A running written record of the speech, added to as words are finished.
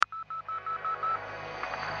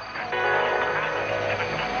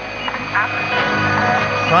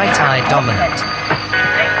Right eye dominant.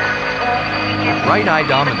 Right eye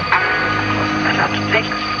dominant.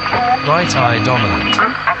 Right eye dominant.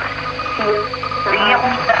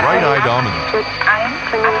 Right eye dominant.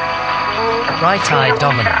 Right eye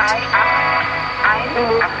dominant.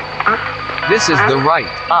 This is the Right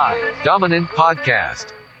Eye Dominant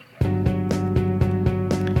Podcast.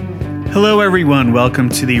 Hello, everyone. Welcome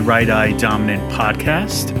to the Right Eye Dominant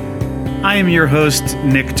Podcast. I am your host,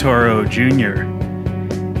 Nick Toro Jr.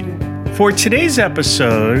 For today's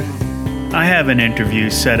episode, I have an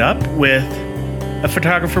interview set up with a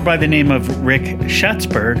photographer by the name of Rick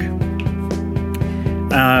Schatzberg.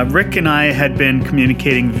 Rick and I had been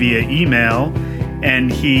communicating via email,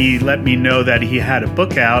 and he let me know that he had a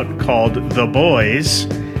book out called The Boys.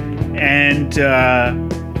 And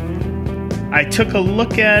I took a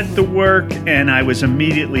look at the work, and I was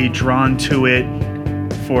immediately drawn to it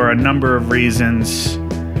for a number of reasons.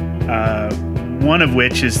 One of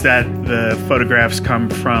which is that the photographs come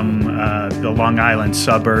from the Long Island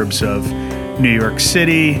suburbs of New York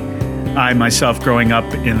City. I myself, growing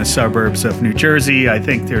up in the suburbs of New Jersey, I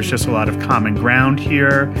think there's just a lot of common ground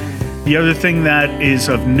here. The other thing that is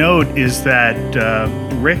of note is that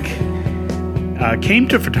Rick came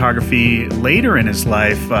to photography later in his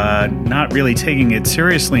life, not really taking it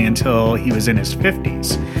seriously until he was in his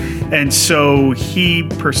 50s. And so he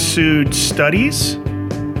pursued studies,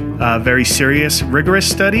 very serious, rigorous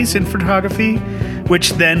studies in photography,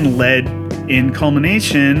 which then led in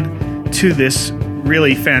culmination to this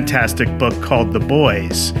really fantastic book called The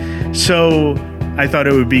Boys. So I thought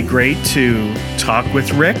it would be great to talk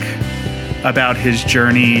with Rick about his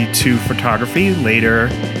journey to photography later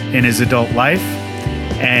in his adult life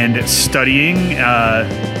and studying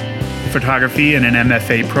photography in an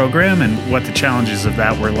MFA program and what the challenges of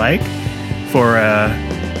that were like for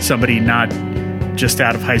somebody not just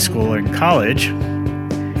out of high school and college.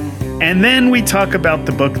 And then we talk about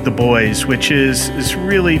the book The Boys, which is this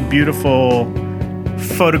really beautiful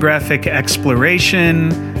photographic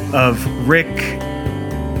exploration of Rick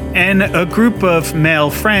and a group of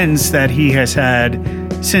male friends that he has had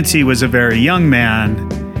since he was a very young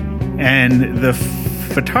man. And the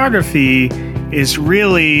photography is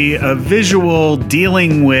really a visual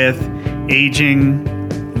dealing with aging,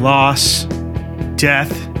 loss,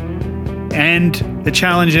 death, and the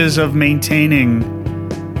challenges of maintaining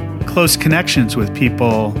close connections with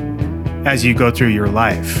people as you go through your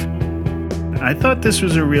life. I thought this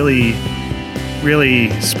was a really,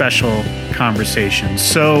 really special conversation.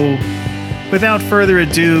 So without further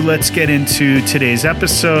ado, let's get into today's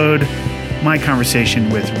episode, my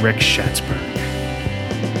conversation with Rick Schatzberg.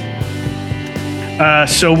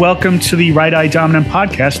 So welcome to the Right Eye Dominant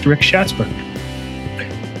Podcast, Rick Schatzberg.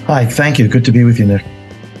 Hi, thank you. Good to be with you, Nick.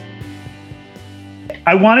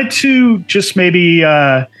 I wanted to just maybe,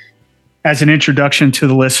 as an introduction to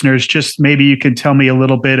the listeners, just maybe you can tell me a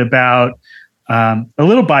little bit about a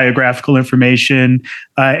little biographical information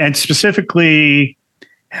and specifically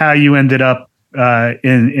how you ended up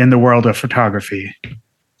in the world of photography.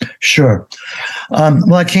 Sure.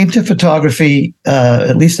 Well, I came to photography,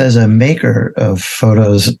 at least as a maker of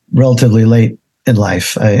photos, relatively late in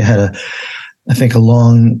life. I had I think a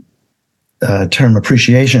long term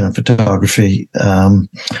appreciation of photography, and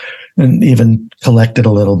even collected a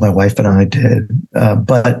little. My wife and I did,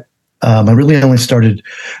 but I really only started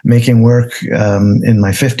making work in my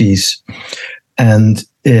 50s, and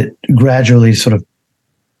it gradually sort of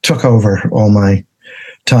took over all my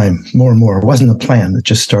time more and more. It wasn't a plan. It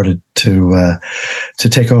just started to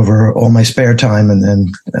take over all my spare time,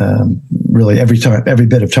 and really every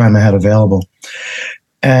bit of time I had available.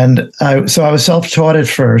 And so I was self-taught at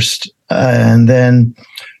first, and then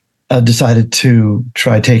decided to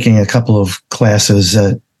try taking a couple of classes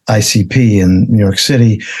at ICP in New York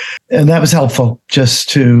City. And that was helpful just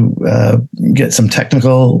to get some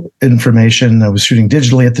technical information. I was shooting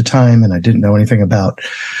digitally at the time, and I didn't know anything about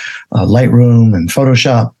Lightroom and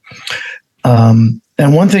Photoshop. And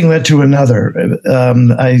one thing led to another.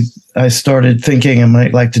 I started thinking I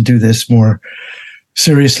might like to do this more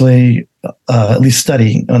seriously, at least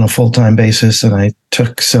study on a full-time basis. And I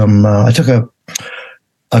took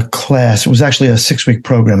a class. It was actually a 6-week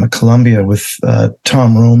program at Columbia with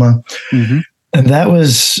Tom Roma. Mm-hmm. And that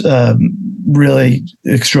was really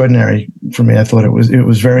extraordinary for me. I thought it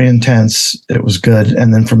was very intense. It was good.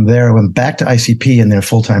 And then from there, I went back to ICP in their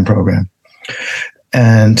full-time program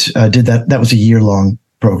and did that. That was a year-long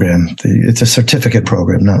program. It's a certificate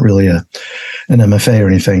program, not really an MFA or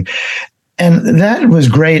anything. And that was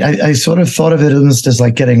great. I sort of thought of it almost as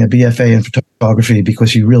like getting a BFA in photography,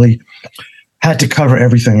 because you really had to cover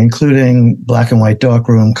everything, including black and white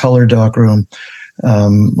darkroom, color darkroom,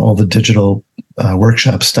 all the digital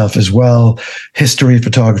workshop stuff as well, history of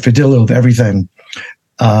photography, did a little of everything.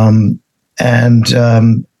 I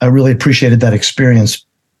really appreciated that experience.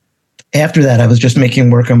 After that, I was just making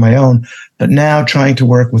work on my own, but now trying to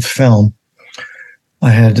work with film. I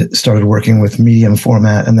had started working with medium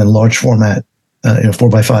format and then large format,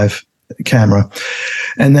 4x5 camera.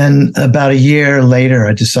 And then about a year later,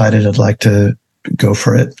 I decided I'd like to go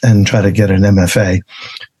for it and try to get an MFA,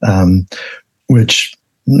 which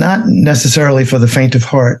not necessarily for the faint of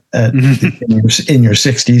heart in your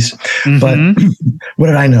 60s, but what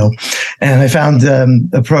did I know? And I found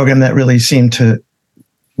a program that really seemed to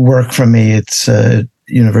work for me. It's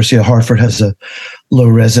University of Hartford has a low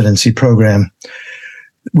residency program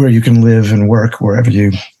where you can live and work wherever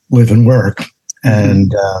you live and work.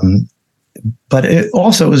 And but it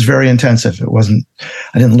also was very intensive.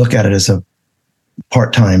 I didn't look at it as a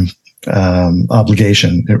part-time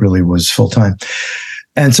obligation. It really was full-time.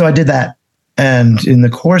 And so I did that. And in the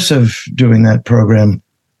course of doing that program,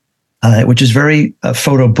 which is very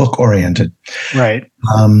photo book oriented, right?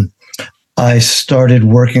 I started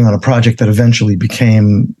working on a project that eventually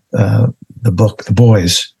became the book, The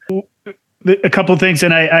Boys. A couple of things,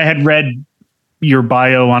 and I had read your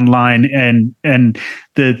bio online, and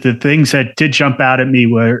the things that did jump out at me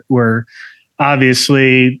were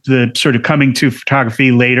obviously the sort of coming to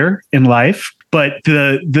photography later in life. But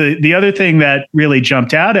the other thing that really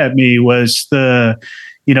jumped out at me was the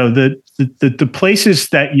places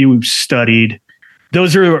that you studied.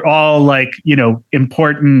 Those are all like,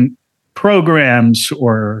 important programs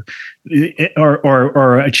or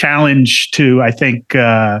a challenge to, I think,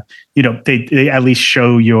 they at least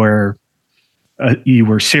show you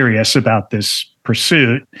were serious about this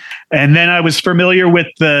pursuit. And then I was familiar with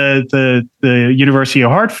the University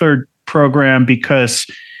of Hartford program because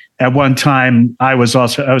at one time I was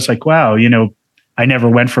like, wow, I never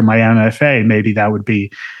went for my MFA. Maybe that would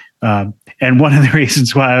be, and one of the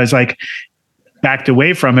reasons why I was like backed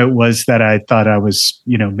away from it was that I thought I was,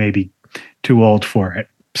 maybe too old for it.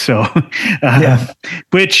 So,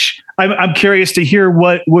 which I'm curious to hear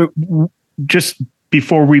what just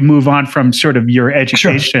before we move on from sort of your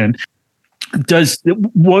education. Sure.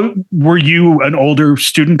 Were you an older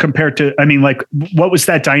student compared to, what was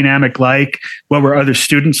that dynamic like? What were other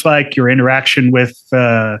students like? Your interaction with,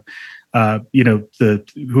 who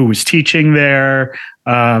was teaching there?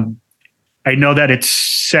 I know that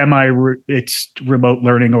it's remote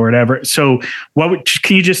learning or whatever. So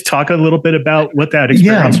can you just talk a little bit about what that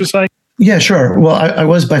experience was like? Yeah, sure. Well, I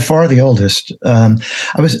was by far the oldest. I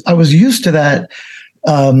was used to that,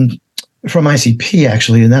 from ICP,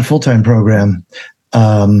 actually, in that full-time program.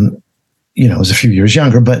 I was a few years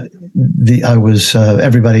younger, but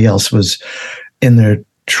everybody else was in their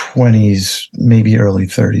 20s, maybe early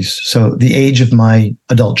 30s. So the age of my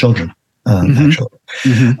adult children, actually.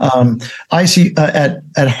 I see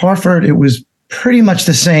at Hartford, it was pretty much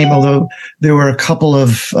the same, although there were a couple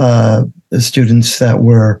of students that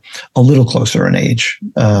were a little closer in age,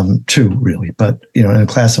 two really, but in a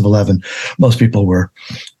class of 11, most people were,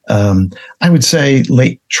 I would say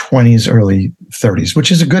late 20s, early 30s,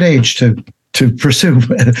 which is a good age to pursue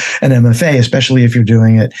an MFA, especially if you're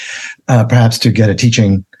doing it, perhaps to get a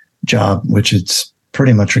teaching job, which it's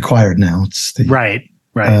pretty much required now. It's the right.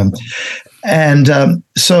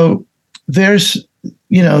 So there's,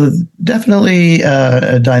 definitely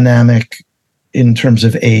a dynamic in terms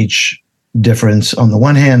of age difference. On the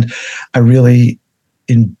one hand, I really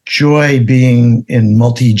enjoy being in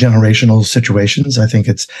multi-generational situations. I think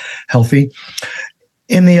it's healthy.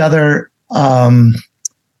 On the other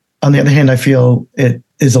hand, I feel it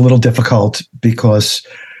is a little difficult because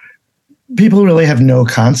people really have no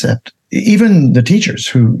concept. Even the teachers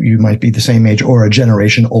who you might be the same age or a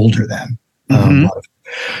generation older than. A lot of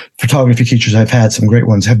photography teachers I've had, some great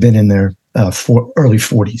ones, have been in their early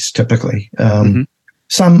 40s typically.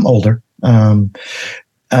 Some older, some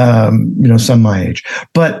my age.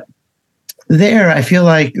 But there, I feel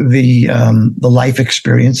like the life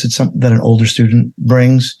experience that an older student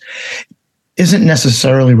brings isn't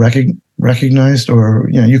necessarily recognized, or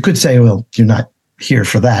you could say, well, you're not here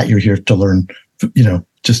for that. You're here to learn,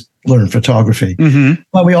 just learn photography.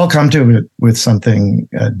 But we all come to it with something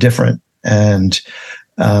different, and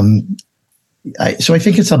so I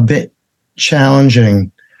think it's a bit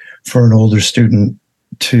challenging for an older student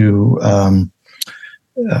to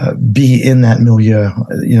be in that milieu.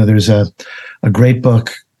 There's a great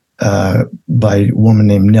book by a woman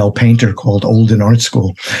named Nell Painter called Old in Art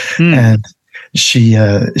School. And she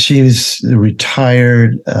is the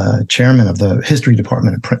retired chairman of the history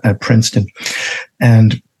department at Princeton.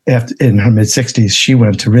 And after, in her mid 60s, she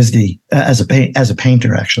went to RISD as a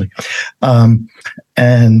painter, actually,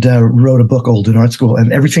 and wrote a book, Old in Art School.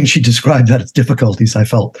 And everything she described about its difficulties, I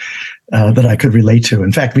felt that I could relate to.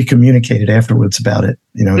 In fact, we communicated afterwards about it,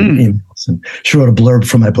 in emails. And she wrote a blurb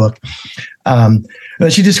for my book.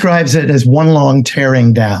 But she describes it as one long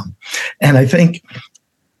tearing down. And I think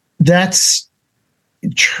that's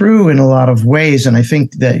true in a lot of ways. And I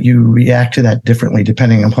think that you react to that differently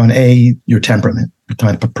depending upon A, your temperament, the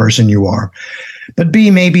type of person you are, but B,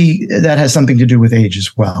 maybe that has something to do with age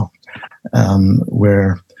as well,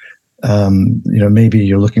 where, maybe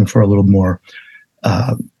you're looking for a little more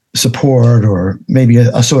support or maybe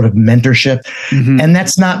a sort of mentorship. Mm-hmm. And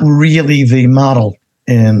that's not really the model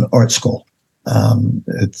in art school.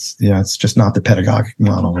 It's just not the pedagogic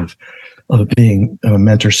model of being a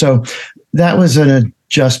mentor. So that was an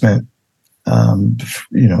adjustment,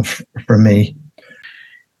 for me.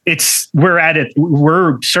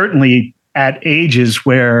 We're certainly at ages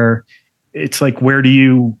where it's like, where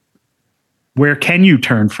can you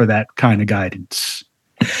turn for that kind of guidance?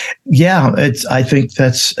 Yeah, I think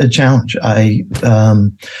that's a challenge.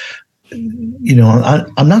 I'm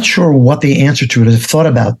not sure what the answer to it is. I've thought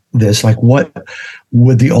about this, like what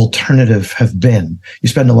would the alternative have been? You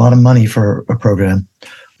spend a lot of money for a program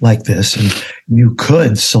like this, and you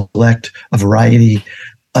could select a variety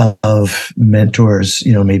of mentors,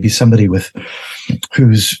 maybe somebody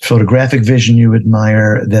whose photographic vision you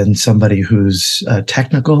admire, then somebody whose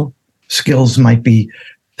technical skills might be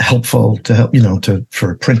helpful to help,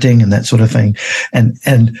 for printing and that sort of thing,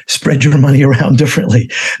 and spread your money around differently.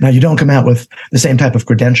 Now, you don't come out with the same type of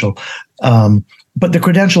credential, but the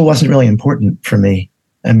credential wasn't really important for me.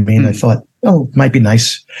 I mean, I thought, it might be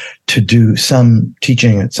nice to do some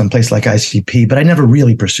teaching at some place like ICP, but I never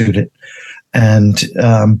really pursued it. And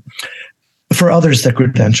for others, the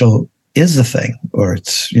credential is the thing, or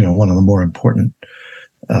it's, one of the more important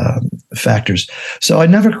factors. So I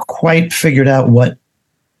never quite figured out what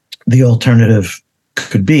the alternative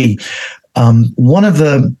could be. One of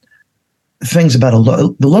the things about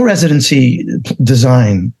the low residency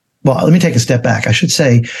design, well, let me take a step back. I should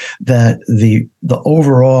say that the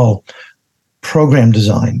overall program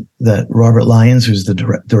design that Robert Lyons, who's the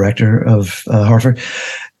director of Hartford,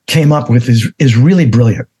 came up with is really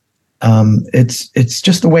brilliant. It's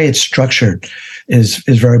just the way it's structured is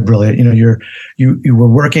very brilliant. You were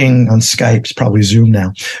working on Skype, it's probably Zoom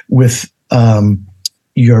now, with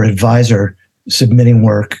your advisor submitting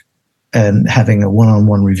work and having a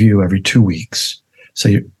one-on-one review every 2 weeks. So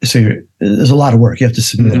there's a lot of work. You have to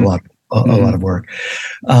submit a lot of work.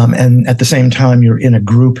 And at the same time, you're in a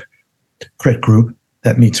crit group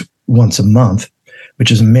that meets once a month,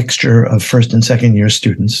 which is a mixture of first and second year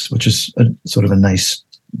students, which is sort of a nice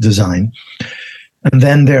design. And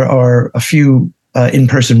then there are a few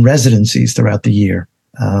in-person residencies throughout the year.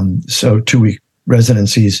 So 2-week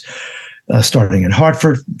residencies starting in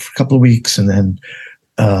Hartford for a couple of weeks, and then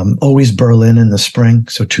always Berlin in the spring.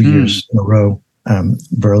 So 2 years in a row,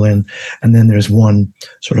 Berlin. And then there's one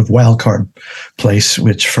sort of wild card place,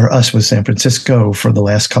 which for us was San Francisco for the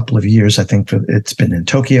last couple of years. I think it's been in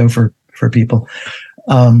Tokyo for people.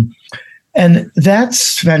 And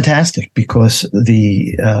that's fantastic because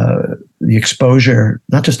the exposure,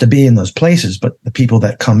 not just to be in those places, but the people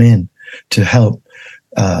that come in to help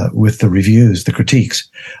with the reviews, the critiques,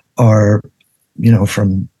 are,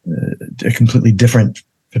 from a completely different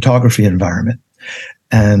photography environment.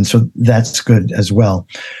 And so that's good as well.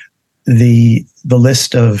 The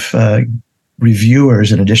list of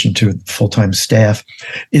reviewers, in addition to full-time staff,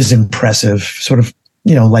 is impressive, sort of,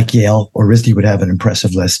 like Yale or RISD would have an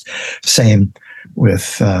impressive list. Same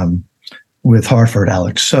with Hartford,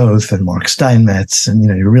 Alex Soth and Mark Steinmetz. And,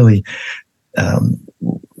 you're really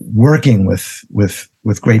working with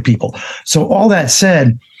great people. So all that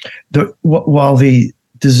said, while the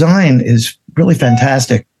design is really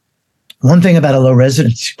fantastic, one thing about a low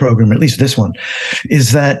residency program, at least this one,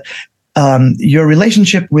 is that your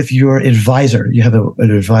relationship with your advisor, you have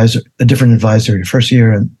a different advisor your first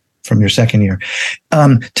year and from your second year,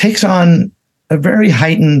 takes on a very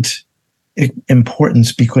heightened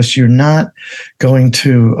importance because you're not going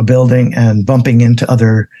to a building and bumping into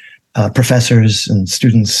other professors and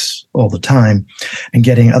students all the time and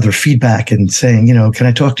getting other feedback and saying, can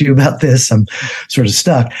I talk to you about this? I'm sort of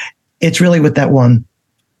stuck. It's really with that one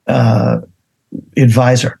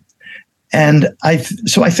advisor. And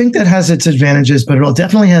so I think that has its advantages, but it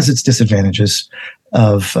definitely has its disadvantages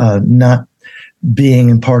of not being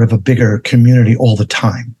in part of a bigger community all the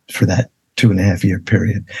time for that 2.5 year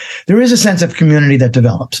period. There is a sense of community that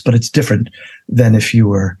develops, but it's different than if you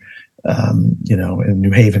were in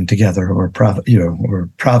New Haven together, or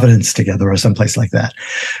Providence together, or someplace like that.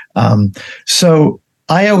 So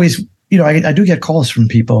I always, I do get calls from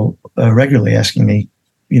people regularly asking me,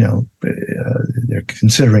 they're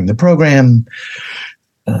considering the program,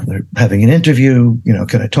 they're having an interview,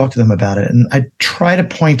 can I talk to them about it? And I try to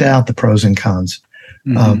point out the pros and cons.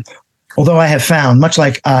 Although I have found, much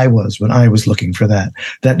like I was when I was looking for that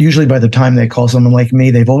usually by the time they call someone like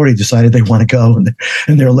me, they've already decided they want to go,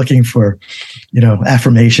 and they're looking for,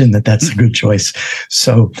 affirmation that that's a good choice.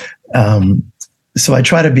 So I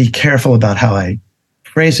try to be careful about how I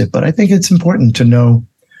phrase it, but I think it's important to know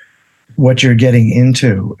what you're getting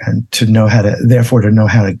into, and to know how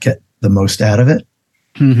to get the most out of it.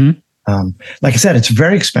 Like I said, it's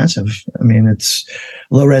very expensive. I mean, it's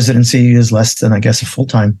low residency is less than, I guess, a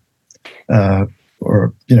full-time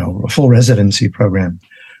or a full residency program,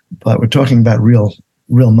 but we're talking about real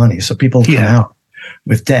money. So people come out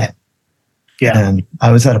with debt. Yeah. And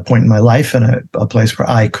I was at a point in my life in a place where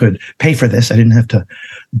I could pay for this. I didn't have to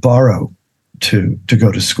borrow to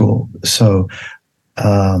go to school. So,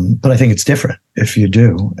 but I think it's different if you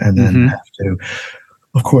do, and then have to,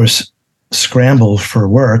 of course, scramble for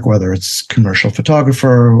work, whether it's commercial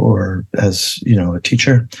photographer or as, a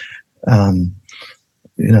teacher.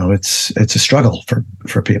 It's a struggle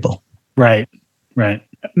for people. Right.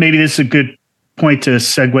 Maybe this is a good point to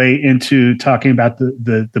segue into talking about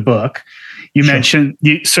the book. You mentioned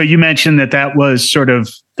that was sort of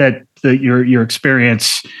your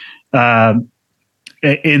experience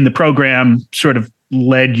in the program sort of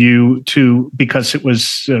led you to, because it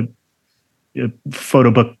was photo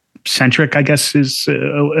book centric, I guess is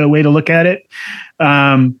a way to look at it.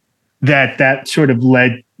 That sort of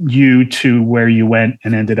led you to where you went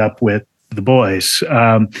and ended up with the boys.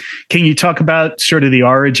 Can you talk about sort of the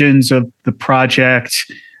origins of the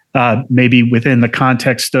project, maybe within the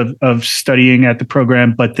context of studying at the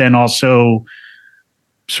program, but then also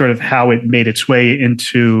sort of how it made its way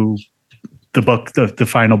into the book, the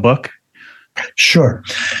final book? Sure.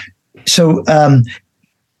 So,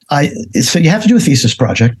 so you have to do a thesis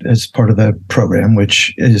project as part of the program,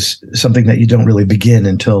 which is something that you don't really begin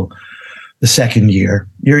until the second year.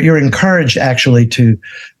 You're encouraged actually to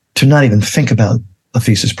not even think about a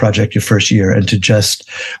thesis project your first year, and to just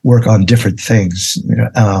work on different things.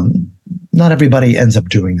 Not everybody ends up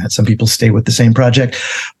doing that. Some people stay with the same project,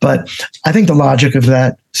 but I think the logic of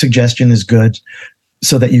that suggestion is good,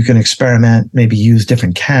 so that you can experiment, maybe use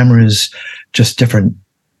different cameras, just different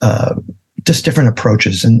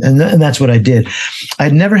approaches. And that's what I did. I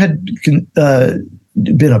never had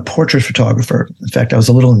been a portrait photographer. In fact, I was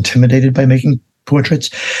a little intimidated by making portraits.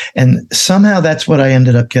 And somehow that's what I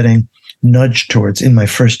ended up getting nudged towards in my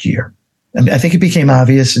first year. I mean, I think it became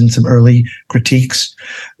obvious in some early critiques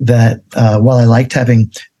that while I liked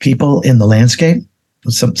having people in the landscape,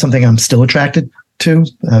 something I'm still attracted to,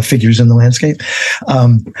 figures in the landscape,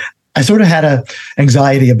 I sort of had a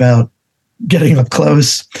anxiety about getting up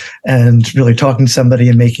close and really talking to somebody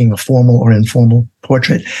and making a formal or informal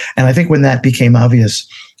portrait. And I think when that became obvious,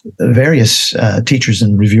 various teachers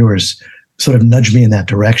and reviewers sort of nudged me in that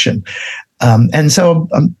direction. And so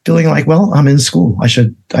I'm feeling like, well, I'm in school. I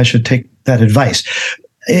should take that advice.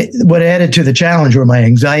 What added to the challenge or my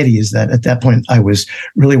anxiety is that at that point I was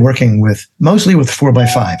really working mostly with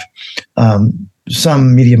 4x5,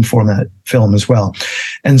 some medium format film as well.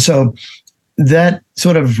 And so that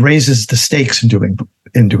sort of raises the stakes in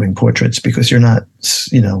doing portraits, because you're not,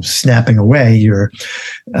 snapping away. You're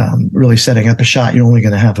really setting up a shot. You're only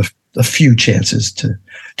going to have a few chances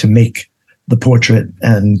to make the portrait.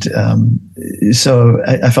 And so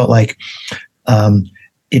I felt like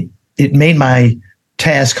it made my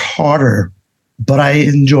task harder, but I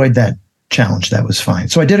enjoyed that challenge. That was fine.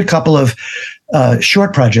 So I did a couple of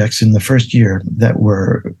short projects in the first year that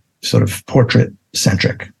were sort of portrait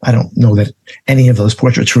centric. I don't know that any of those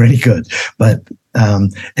portraits were any good, but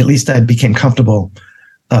at least I became comfortable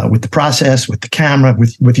with the process, with the camera,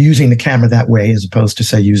 with using the camera that way, as opposed to,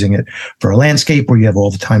 say, using it for a landscape where you have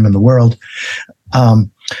all the time in the world.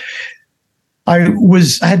 I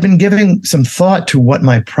had been giving some thought to what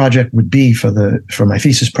my project would be for my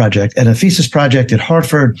thesis project. And a thesis project at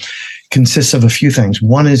Hartford consists of a few things.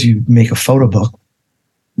 One is you make a photo book.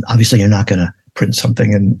 Obviously, you're not going to print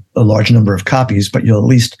something in a large number of copies, but you'll at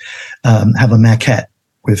least have a maquette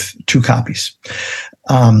with 2 copies.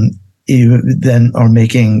 You then are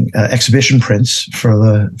making exhibition prints for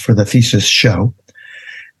the thesis show.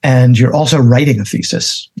 And you're also writing a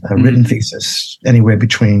thesis, a written thesis, anywhere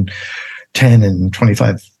between 10 and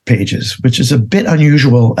 25 pages, which is a bit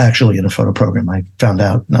unusual actually in a photo program. I found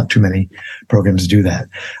out not too many programs do that.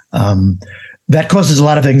 that causes a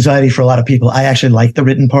lot of anxiety for a lot of people. I actually like the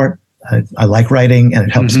written part. I like writing, and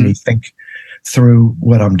it helps me think through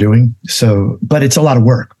what I'm doing. So, but it's a lot of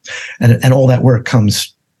work, and all that work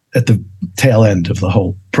comes at the tail end of the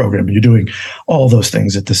whole program. You're doing all those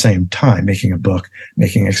things at the same time, making a book,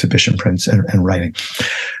 making exhibition prints, and writing.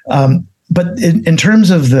 But in terms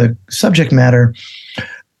of the subject matter,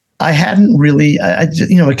 I hadn't really, I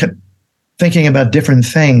kept thinking about different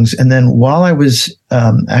things. And then while I was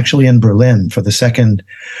actually in Berlin for the second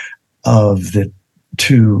of the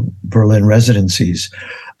 2 Berlin residencies,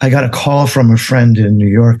 I got a call from a friend in New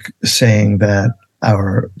York saying that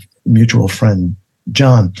our mutual friend,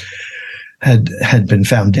 John, had been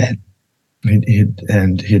found dead. He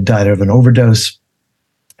had died of an overdose.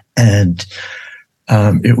 And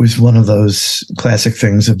it was one of those classic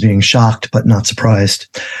things of being shocked but not surprised.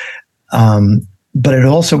 But it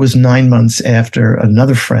also was 9 months after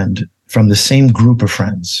another friend from the same group of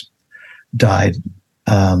friends died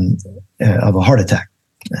of a heart attack.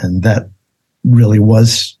 And that really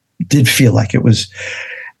did feel like it was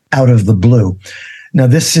out of the blue. Now,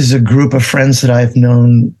 this is a group of friends that I've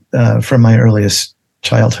known from my earliest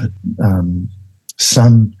childhood.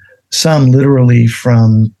 Some literally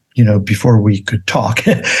from, before we could talk,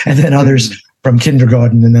 and then others from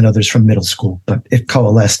kindergarten, and then others from middle school. But it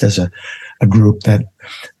coalesced as a group that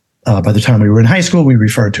by the time we were in high school, we were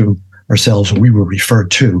referred to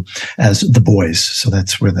as the boys. So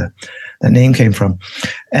that's where the name came from.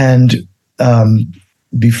 And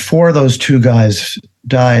before those 2 guys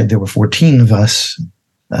died, there were 14 of us.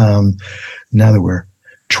 Now there were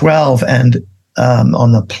 12. And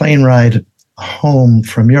on the plane ride home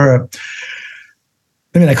from Europe,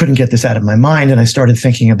 I couldn't get this out of my mind. And I started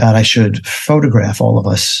thinking about I should photograph all of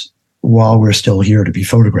us while we're still here to be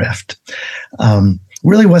photographed.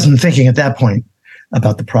 Really wasn't thinking at that point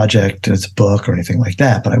about the project as a book or anything like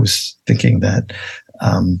that. But I was thinking that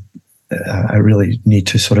I really need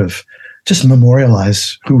to sort of just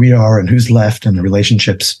memorialize who we are and who's left and the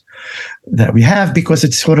relationships that we have, because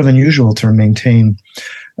it's sort of unusual to maintain,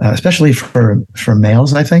 especially for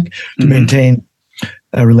males, I think, to maintain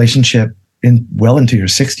a relationship well into your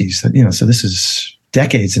 60s. So this is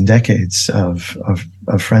decades and decades of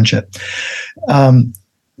friendship.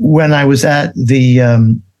 When I was at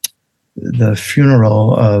the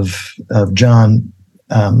funeral of John,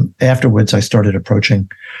 afterwards, I started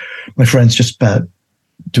approaching my friends just about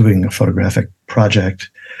doing a photographic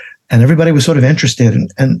project, and everybody was sort of interested.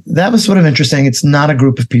 And that was sort of interesting. It's not a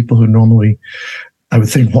group of people who normally, I would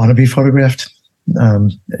think, want to be photographed.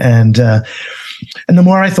 And the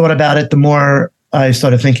more I thought about it, the more I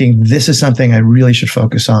started thinking, this is something I really should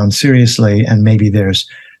focus on seriously. And maybe this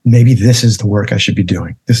is the work I should be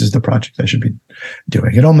doing. This is the project I should be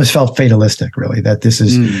doing. It almost felt fatalistic, really, that this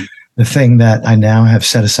is the thing that I now have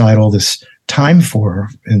set aside all this time for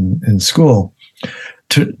in school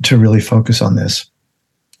to really focus on this.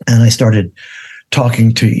 And I started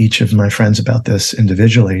talking to each of my friends about this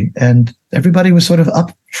individually, and everybody was sort of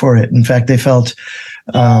up for it. In fact, they felt,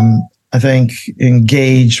 I think,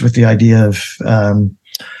 engaged with the idea of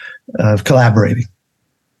collaborating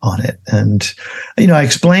on it. And, I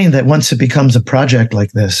explained that once it becomes a project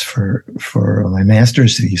like this for my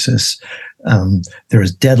master's thesis,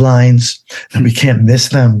 there's deadlines and we can't miss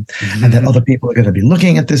them, and that other people are going to be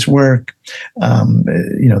looking at this work.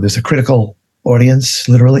 There's a critical audience,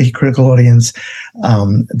 literally critical audience,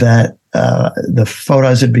 that the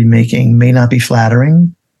photos I'd be making may not be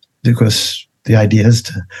flattering, because the idea is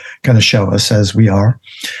to kind of show us as we are.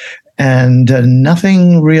 And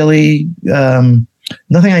nothing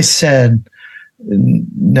I said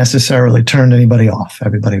necessarily turned anybody off.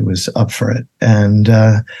 Everybody was up for it. And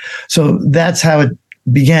so that's how it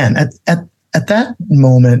began. At that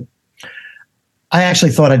moment, I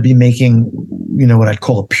actually thought I'd be making, what I'd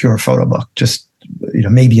call a pure photo book, just,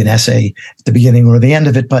 maybe an essay at the beginning or the end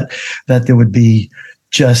of it, but that there would be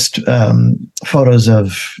just photos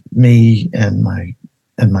of me and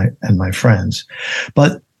my friends.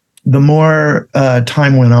 But the more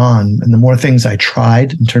time went on and the more things I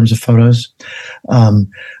tried in terms of photos,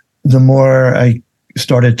 the more I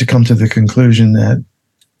started to come to the conclusion that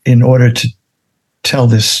in order to tell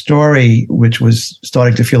this story, which was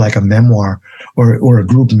starting to feel like a memoir or a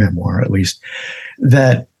group memoir, at least,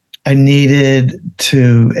 that I needed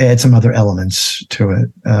to add some other elements to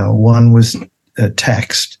it. One was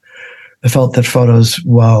text. I felt that photos,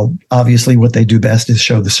 while obviously what they do best is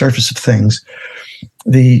show the surface of things,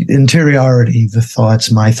 the interiority, the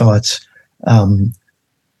thoughts, my thoughts, aren't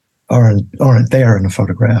there in a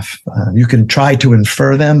photograph. You can try to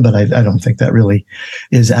infer them, but I don't think that really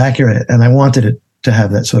is accurate. And I wanted it to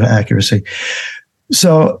have that sort of accuracy.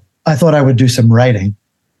 So I thought I would do some writing,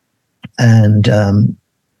 and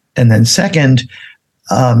then second,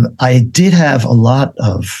 I did have a lot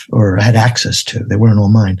of, or had access to, they weren't all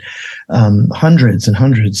mine, hundreds and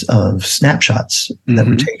hundreds of snapshots that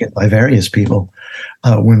were taken by various people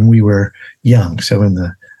when we were young, so in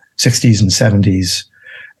the 60s and 70s.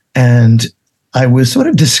 And I was sort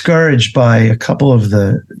of discouraged by a couple of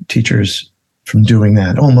the teachers from doing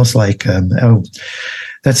that, almost like, oh,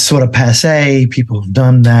 that's sort of passé. People have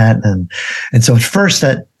done that. And so at first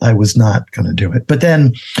that I was not going to do it. But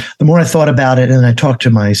then the more I thought about it, and I talked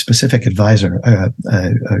to my specific advisor,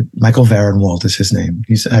 Michael Varenwald is his name.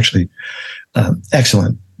 He's actually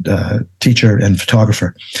excellent teacher and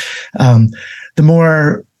photographer. The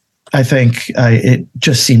more I think it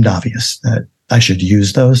just seemed obvious that I should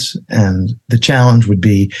use those. And the challenge would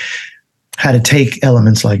be how to take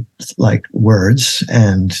elements like words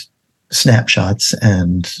and snapshots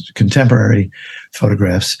and contemporary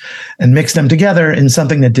photographs and mix them together in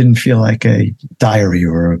something that didn't feel like a diary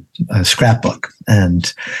or a scrapbook.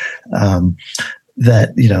 And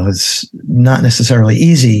that, is not necessarily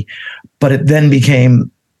easy, but it then became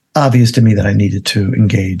obvious to me that I needed to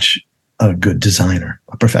engage a good designer,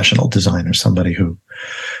 a professional designer, somebody who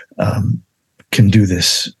can do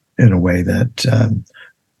this in a way that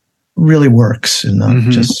really works and not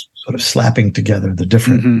just sort of slapping together the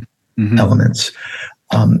different elements.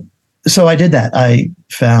 So I did that. I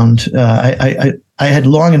found, I had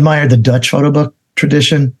long admired the Dutch photo book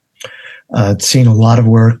tradition. I'd seen a lot of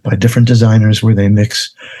work by different designers where they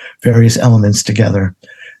mix various elements together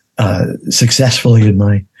successfully in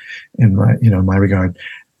my regard.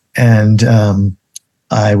 And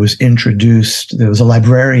I was introduced, there was a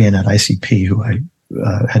librarian at ICP who I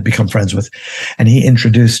had become friends with, and he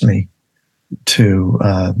introduced me to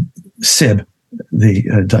Sib,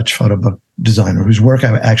 the Dutch photo book designer, whose work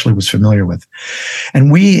I actually was familiar with. And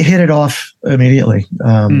we hit it off immediately.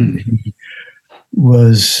 He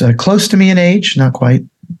was close to me in age, not quite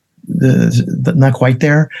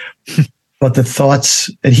there, but the thoughts,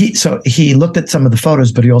 and he looked at some of the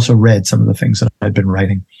photos, but he also read some of the things that I'd been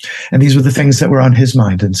writing. And these were the things that were on his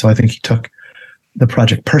mind. And so I think he took the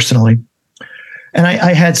project personally. And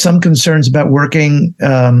I had some concerns about working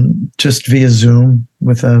just via Zoom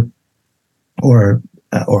with or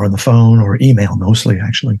on the phone or email, mostly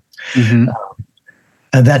actually. And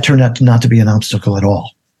that turned out not to be an obstacle at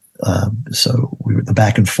all. So the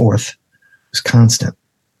back and forth was constant.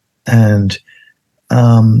 And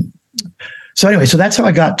so anyway, so that's how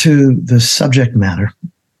I got to the subject matter.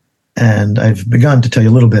 And I've begun to tell you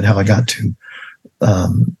a little bit how I got to,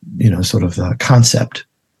 sort of the concept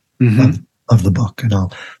of the book. And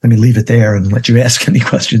let me leave it there and let you ask any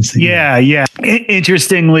questions. Yeah.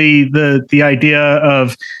 Interestingly, the idea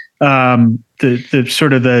of the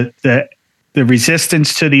sort of the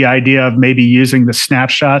resistance to the idea of maybe using the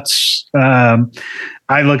snapshots.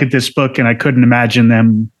 I look at this book and I couldn't imagine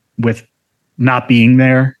them with not being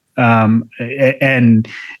there. And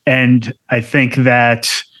I think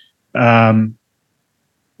that I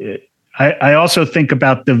also think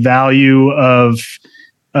about the value of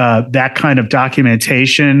that kind of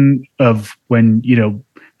documentation of when,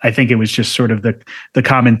 I think it was just sort of the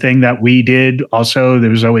common thing that we did. Also, there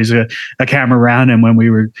was always a camera around, and when we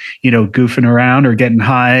were, goofing around or getting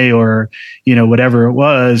high or, whatever it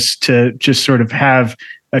was, to just sort of have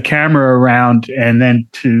a camera around, and then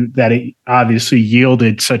that it obviously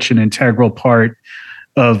yielded such an integral part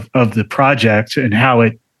of the project and how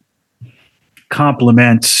it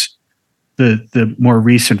complements the more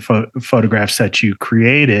recent photographs that you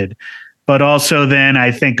created. But also then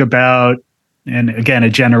I think about, and again, a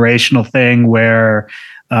generational thing where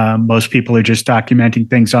most people are just documenting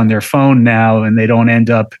things on their phone now, and they don't end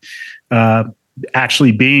up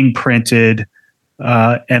actually being printed.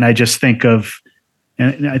 And I just think of,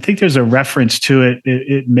 and I think there's a reference to it.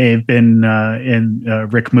 It may have been in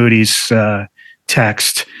Rick Moody's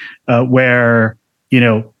text where,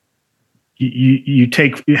 you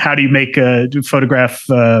take, how do you make a photograph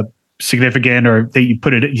significant, or that you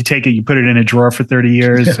put it in a drawer for 30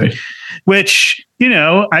 years, which,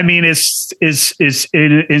 is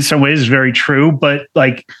in some ways very true, but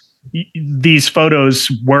like these photos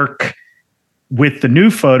work with the new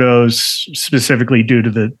photos specifically due to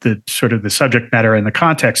the sort of the subject matter and the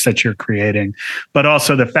context that you're creating, but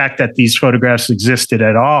also the fact that these photographs existed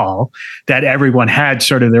at all, that everyone had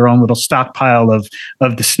sort of their own little stockpile of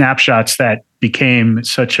the snapshots that became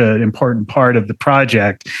such an important part of the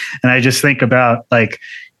project. And I just think about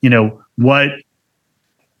what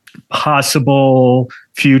possible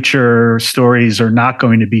future stories are not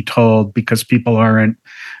going to be told because people aren't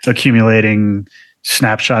accumulating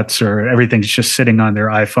snapshots, or everything's just sitting on their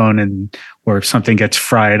iPhone, and or if something gets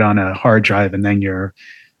fried on a hard drive, and then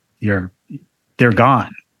they're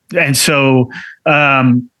gone. And so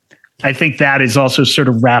I think that is also sort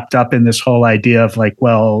of wrapped up in this whole idea of like,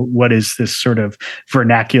 well, what is this sort of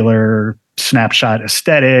vernacular snapshot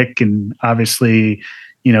aesthetic? And obviously,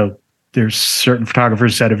 there's certain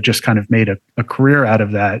photographers that have just kind of made a career out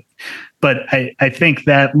of that. But I think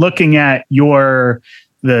that looking at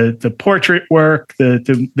the portrait work,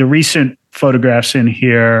 the recent photographs in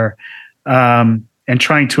here, and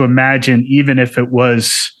trying to imagine, even if it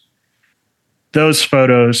was those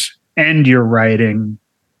photos and your writing,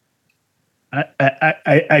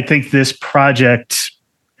 I think this project,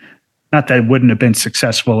 not that it wouldn't have been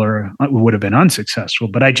successful or it would have been unsuccessful,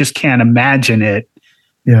 but I just can't imagine it.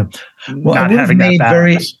 Yeah. Well, I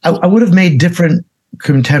would have made different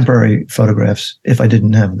contemporary photographs if I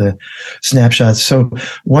didn't have the snapshots. So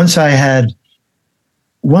once I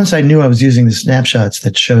knew I was using the snapshots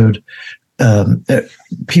that showed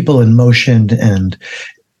people in motion and,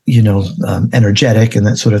 energetic and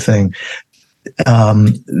that sort of thing,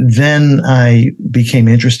 then I became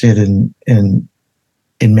interested in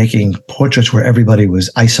making portraits where everybody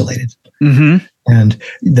was isolated, and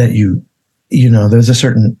that there's a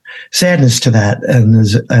certain sadness to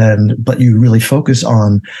that, but you really focus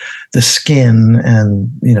on the skin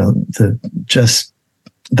and the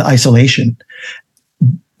isolation.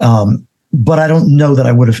 But I don't know that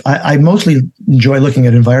I would have. I mostly enjoy looking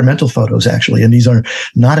at environmental photos, actually, and these are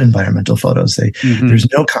not environmental photos. There's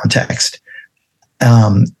no context.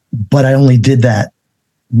 But I only did that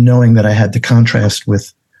knowing that I had the contrast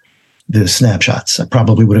with the snapshots. I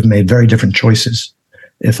probably would have made very different choices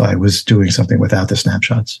if I was doing something without the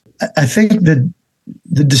snapshots. I think that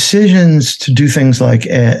the decisions to do things like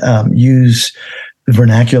use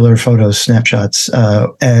vernacular photos, snapshots,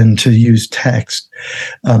 and to use text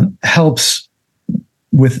helps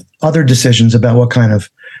with other decisions about what kind of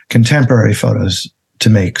contemporary photos to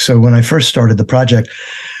make. So when I first started the project,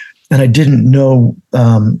 and I didn't know,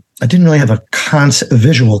 I didn't really have a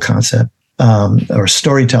visual concept or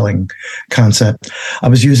storytelling concept. I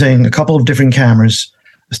was using a couple of different cameras. I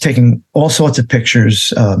was taking all sorts of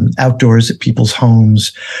pictures, outdoors at people's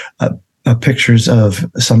homes, pictures of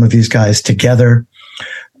some of these guys together,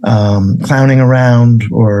 clowning around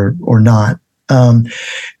or not.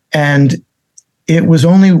 And it was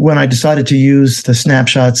only when I decided to use the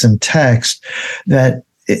snapshots and text that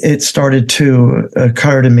it started to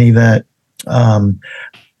occur to me that,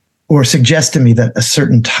 or suggest to me that a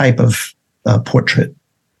certain type of portrait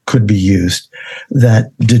could be used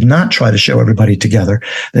that did not try to show everybody together,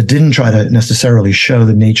 that didn't try to necessarily show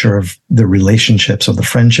the nature of the relationships or the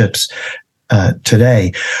friendships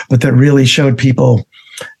today, but that really showed people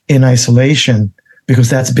in isolation, because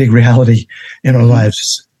that's a big reality in our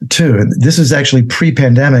lives too. And this is actually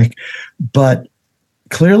pre-pandemic, but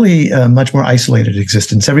clearly a much more isolated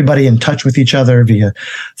existence. Everybody in touch with each other via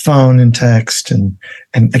phone and text, and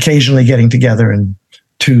occasionally getting together in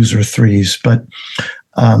twos or threes, but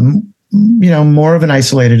more of an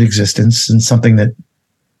isolated existence, and something that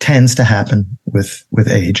tends to happen with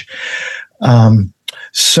age.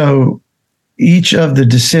 So each of the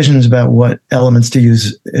decisions about what elements to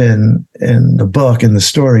use in the book, in the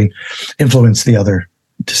story, influence the other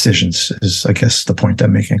decisions, is, I guess, the point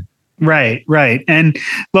I'm making. Right. And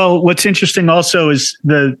well, what's interesting also is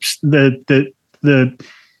the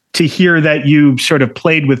to hear that you sort of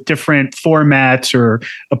played with different formats or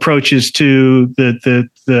approaches to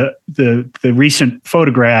the recent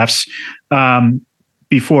photographs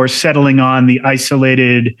before settling on the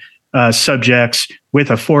isolated subjects with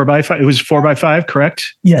a 4x5. It was 4x5,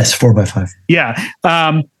 correct? Yes, 4x5.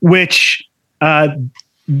 Yeah, which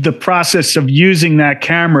the process of using that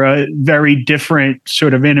camera, very different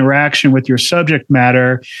sort of interaction with your subject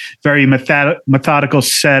matter, very methodical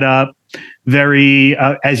setup, very,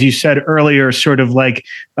 as you said earlier, sort of like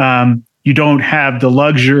you don't have the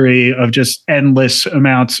luxury of just endless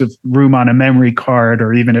amounts of room on a memory card,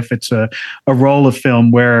 or even if it's a roll of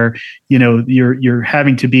film where, you're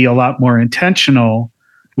having to be a lot more intentional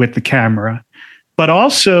with the camera. But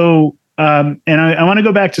also, and I want to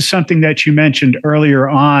go back to something that you mentioned earlier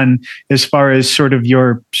on, as far as sort of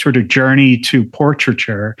your sort of journey to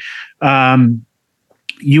portraiture.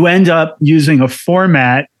 You end up using a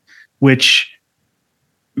format which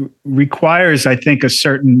requires, I think, a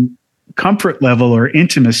certain comfort level or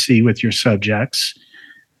intimacy with your subjects.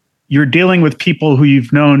 You're dealing with people who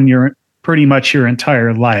you've known pretty much your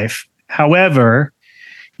entire life. However,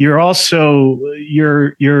 you're also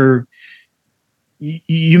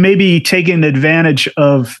you may be taking advantage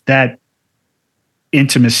of that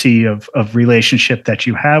intimacy of relationship that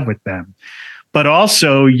you have with them. But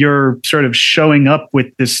also you're sort of showing up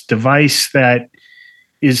with this device that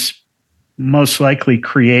is most likely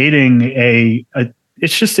creating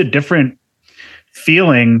it's just a different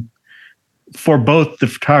feeling for both the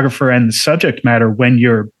photographer and the subject matter when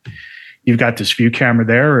you've got this view camera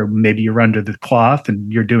there, or maybe you're under the cloth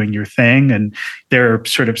and you're doing your thing, and they're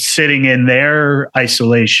sort of sitting in their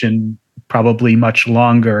isolation probably much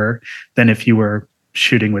longer than if you were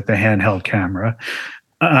shooting with a handheld camera.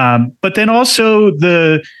 But then also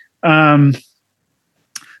the amount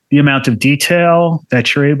of detail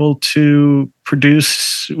that you're able to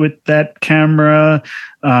produce with that camera.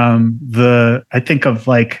 I think of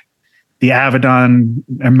like the Avedon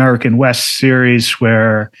American West series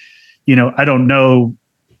where, I don't know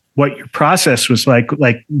what your process was like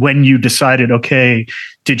when you decided, okay,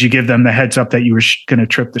 did you give them the heads up that you were going to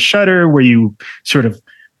trip the shutter? Were you sort of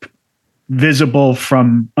visible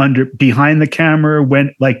from behind the camera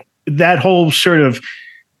when like that whole sort of,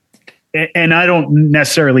 and I don't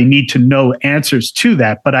necessarily need to know answers to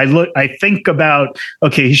that, but I think about,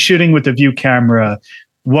 okay, he's shooting with the view camera.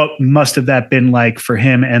 What must have that been like for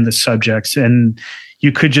him and the subjects? And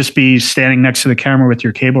you could just be standing next to the camera with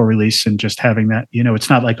your cable release and just having that, it's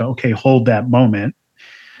not like, okay, hold that moment.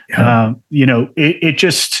 Yeah. It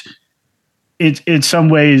just, in some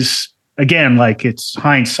ways, again, like it's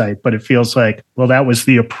hindsight, but it feels like, well, that was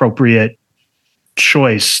the appropriate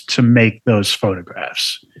choice to make those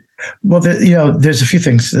photographs. Well, there's a few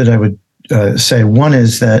things that I would say. One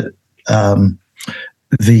is that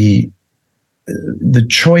the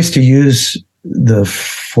choice to use the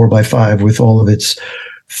 4x5 with all of its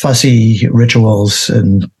fussy rituals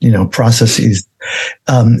and processes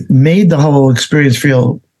made the whole experience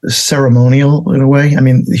feel ceremonial in a way. I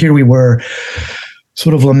mean, here we were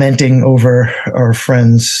sort of lamenting over our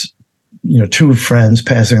friends, two friends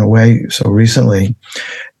passing away so recently,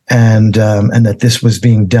 and that this was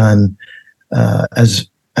being done as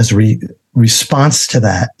a response to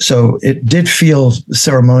that. So it did feel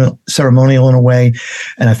ceremonial in a way,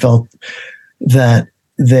 and I felt that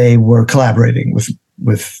they were collaborating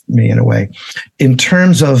with me in a way. In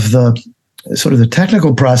terms of the sort of the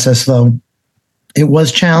technical process, though, it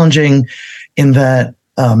was challenging in that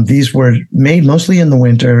these were made mostly in the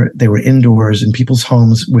winter. They were indoors in people's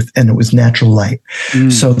homes and it was natural light.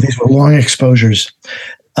 So these were long exposures.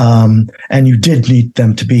 And you did need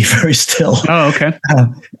them to be very still. Oh, okay.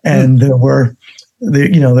 And there were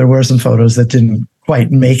some photos that didn't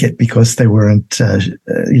quite make it because they weren't,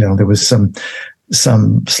 there was some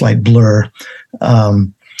slight blur.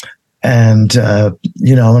 And I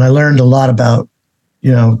learned a lot about,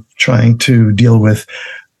 trying to deal with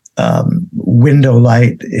window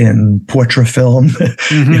light in portrait film,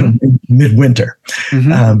 in midwinter.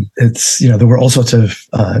 There were all sorts of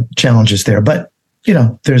challenges there, but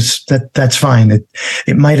that's fine.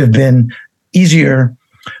 It might have been easier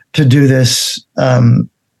to do this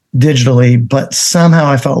digitally, but somehow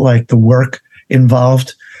I felt like the work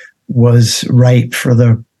involved was right for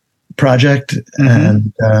the project.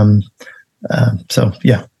 And so,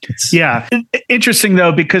 yeah. Interesting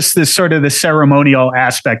though, because the sort of the ceremonial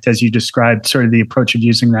aspect, as you described, sort of the approach of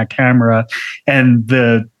using that camera and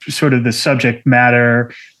the sort of the subject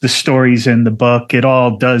matter, the stories in the book, it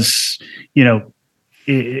all does,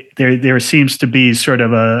 there seems to be sort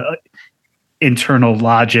of a internal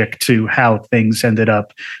logic to how things ended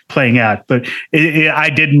up playing out. But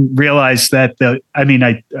I didn't realize that I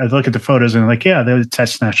look at the photos and I'm like, yeah,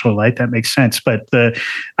 that's natural light. That makes sense. But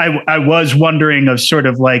I was wondering of sort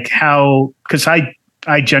of like how, because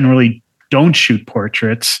I generally don't shoot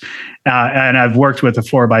portraits and I've worked with a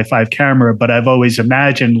 4x5 camera, but I've always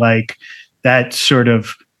imagined like that sort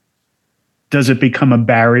of, does it become a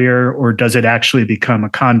barrier or does it actually become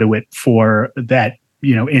a conduit for that,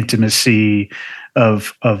 intimacy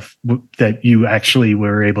of that you actually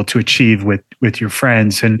were able to achieve with your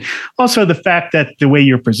friends? And also the fact that the way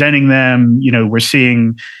you're presenting them, we're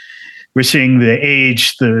seeing the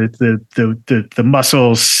age, the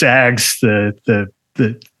muscles sags, the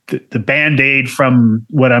Band-Aid from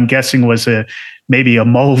what I'm guessing was maybe a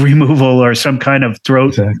mole removal or some kind of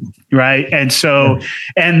throat, exactly. Right? And so,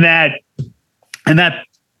 and that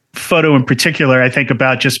photo in particular, I think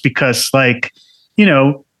about just because like,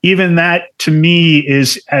 even that to me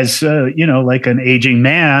is as, like an aging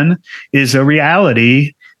man is a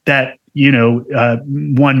reality that,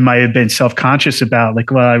 one might have been self-conscious about,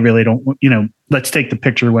 like, well, I really don't, let's take the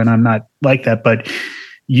picture when I'm not like that. But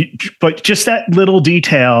just that little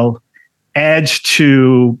detail adds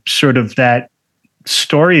to sort of that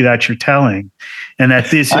story that you're telling, and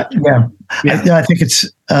that this. Yeah. I think it's.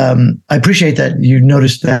 I appreciate that you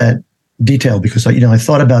noticed that detail because I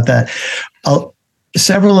thought about that.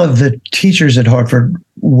 Several of the teachers at Hartford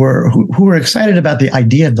who were excited about the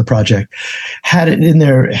idea of the project had it in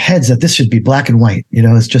their heads that this should be black and white.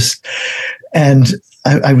 It's just, and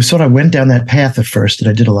I was sort of went down that path at first, and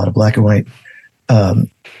I did a lot of black and white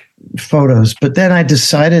photos, but then I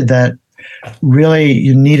decided that really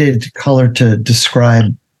you needed color to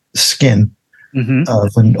describe skin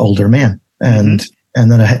of an older man, and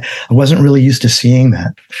then I wasn't really used to seeing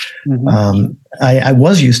that. I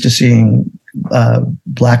was used to seeing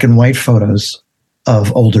black and white photos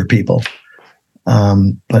of older people,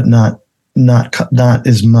 but not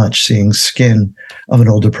as much seeing skin of an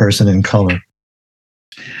older person in color.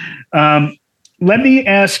 Let me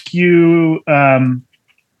ask you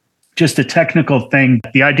just a technical thing.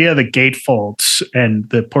 The idea of the gatefolds and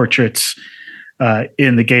the portraits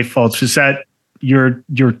in the gatefolds, is that your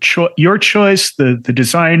choice, the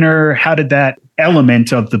designer? How did that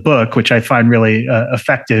element of the book, which I find really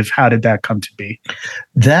effective, how did that come to be?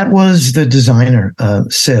 That was the designer,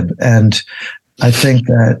 Sib, and I think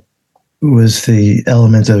that was the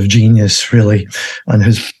element of genius really on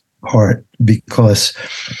his part, because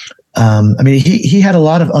he had a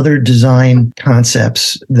lot of other design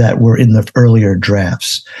concepts that were in the earlier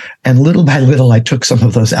drafts, and little by little I took some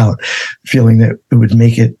of those out, feeling that it would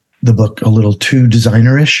make the book a little too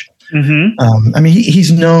designerish.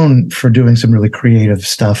 He's known for doing some really creative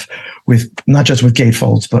stuff with not just with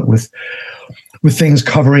gatefolds, but with things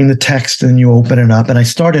covering the text, and you open it up. And I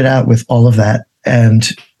started out with all of that,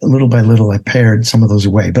 and little by little I pared some of those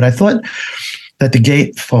away. But I thought that the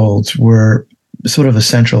gatefolds were sort of a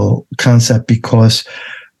central concept because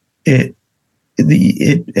it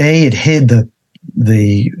hid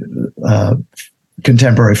the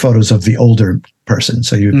contemporary photos of the older person.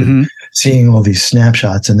 So you've been seeing all these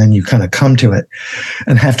snapshots, and then you kind of come to it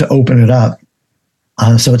and have to open it up.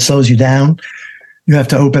 So it slows you down. You have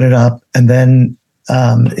to open it up, and then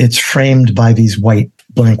it's framed by these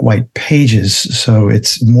blank white pages. So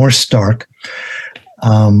it's more stark.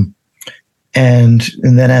 And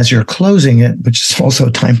then as you're closing it, which is also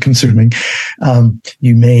time consuming,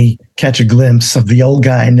 you may catch a glimpse of the old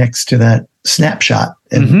guy next to that snapshot.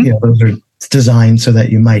 And those are designed so that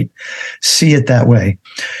you might see it that way.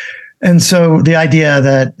 And so the idea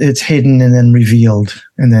that it's hidden and then revealed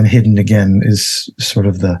and then hidden again is sort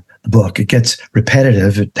of the book. It gets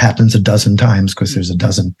repetitive. It happens a dozen times because there's a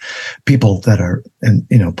dozen people that are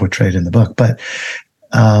portrayed in the book. But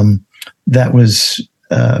that was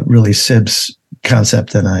really Sib's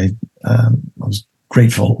concept, and I was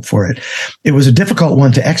grateful for it. It was a difficult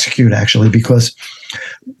one to execute, actually, because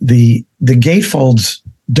the gatefolds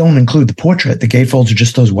don't include the portrait. The gatefolds are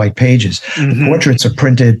just those white pages. The portraits are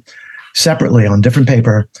printed separately on different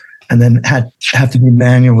paper, and then have to be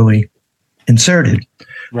manually inserted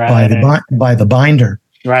by the binder.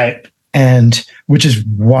 Right. And which is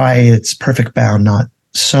why it's perfect bound, not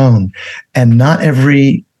sewn. And not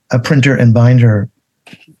every printer and binder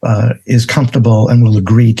is comfortable and will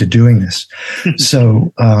agree to doing this.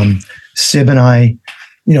 So Sib and I,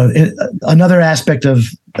 another aspect of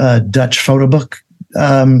Dutch photo book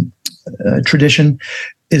tradition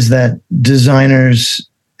is that designers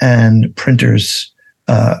and printers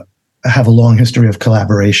have a long history of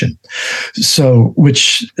collaboration. So,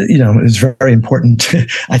 which, is very important,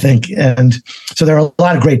 I think. And so there are a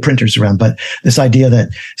lot of great printers around, but this idea that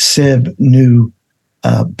Sib knew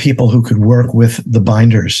people who could work with the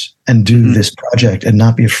binders and do this project and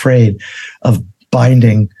not be afraid of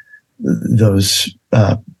binding those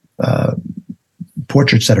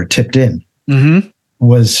portraits that are tipped in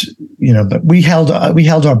was, but we held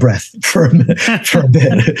our breath for a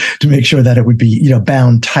bit to make sure that it would be,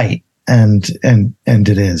 bound tight. And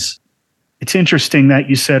it is. It's interesting that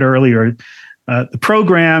you said earlier, the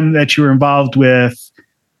program that you were involved with,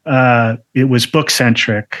 it was book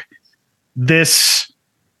centric.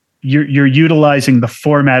 You're utilizing the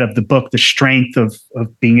format of the book, the strength of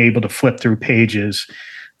being able to flip through pages,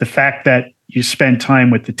 the fact that you spend time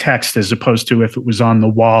with the text as opposed to if it was on the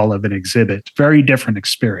wall of an exhibit. Very different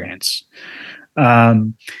experience. Are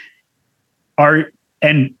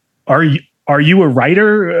you a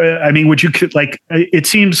writer? Would you it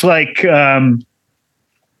seems like, not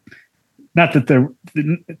that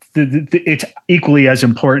it's equally as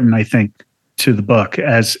important, I think, to the book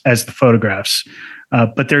as the photographs.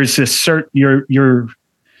 But there's this certain,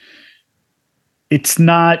 it's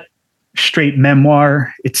not straight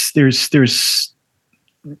memoir. It's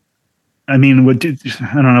I mean, I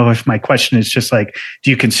don't know if my question is just like, do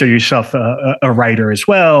you consider yourself a writer as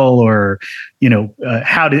well, or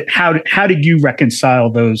how did you reconcile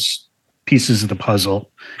those pieces of the puzzle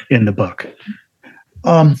in the book?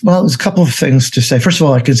 Well, there's a couple of things to say. First of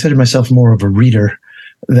all, I consider myself more of a reader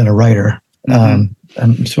than a writer. I'm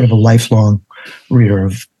sort of a lifelong reader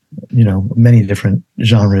of many different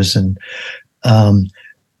genres, and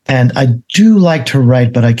I do like to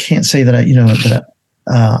write, but I can't say that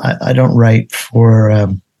I don't write for.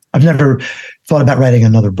 I've never thought about writing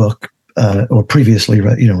another book, or previously,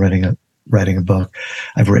 writing a book.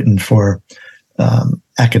 I've written for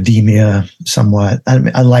academia somewhat.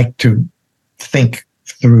 I like to think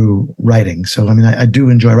through writing, so I do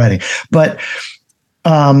enjoy writing, but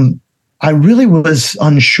I really was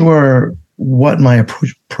unsure what my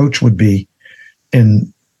approach would be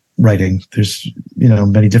in writing. There's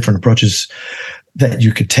many different approaches that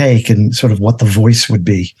you could take, and sort of what the voice would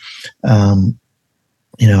be, how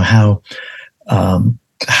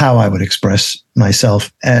I would express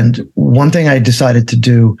myself. And one thing I decided to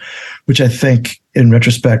do, which I think in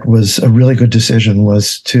retrospect was a really good decision,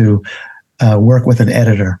 was to work with an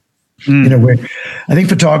editor. Where I think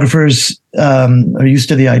photographers are used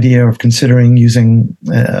to the idea of considering using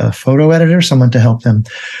a photo editor, someone to help them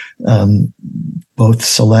both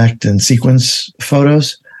select and sequence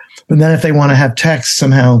photos. But then if they want to have text,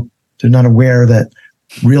 somehow they're not aware that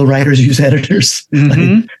real writers use editors.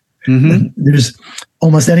 There's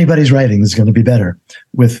almost anybody's writing is going to be better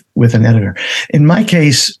with an editor. In my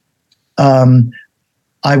case,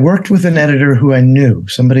 I worked with an editor who I knew,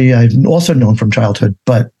 somebody I've also known from childhood,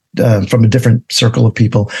 but from a different circle of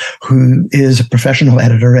people, who is a professional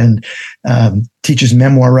editor and teaches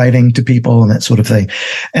memoir writing to people and that sort of thing.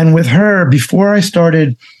 And with her, before I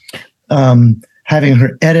started having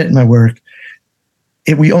her edit my work,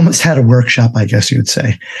 we almost had a workshop, I guess you would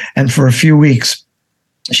say. And for a few weeks,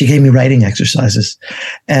 she gave me writing exercises,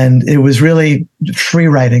 and it was really free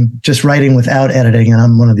writing, just writing without editing. And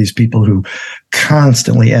I'm one of these people who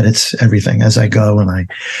constantly edits everything as I go, and I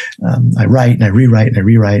write and I rewrite and I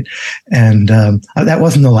rewrite, and that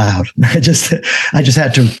wasn't allowed. I just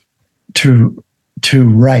had to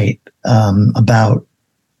write about.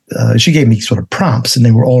 She gave me sort of prompts, and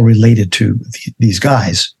they were all related to these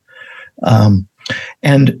guys,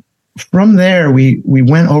 and from there we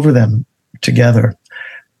went over them together.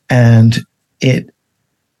 And it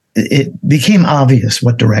became obvious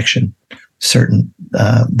what direction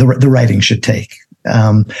the writing should take.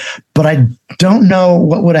 But I don't know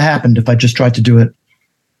what would have happened if I just tried to do it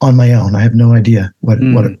on my own. I have no idea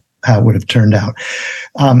how it would have turned out.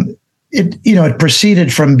 It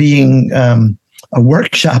proceeded from being a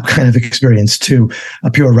workshop kind of experience to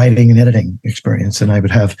a pure writing and editing experience. And I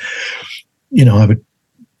would have, I would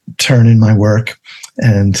turn in my work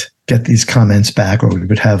and get these comments back, or we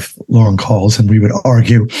would have long calls and we would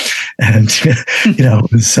argue. And,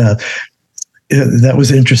 it was, that was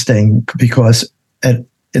interesting because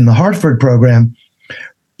in the Hartford program,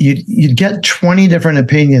 you'd get 20 different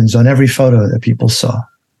opinions on every photo that people saw.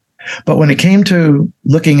 But when it came to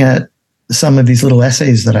looking at some of these little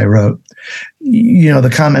essays that I wrote,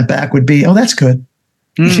 the comment back would be, "Oh, that's good."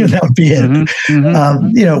 That would be it.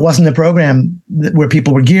 It wasn't a program where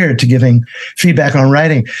people were geared to giving feedback on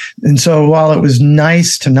writing. And so while it was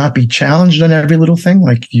nice to not be challenged on every little thing,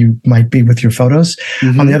 like you might be with your photos,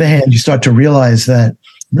 on the other hand, you start to realize that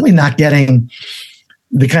really not getting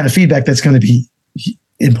the kind of feedback that's going to be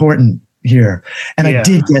important here. And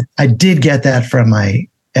I did get that from my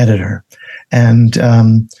editor. And,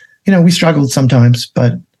 we struggled sometimes,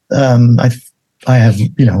 but I have,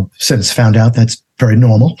 since found out that's very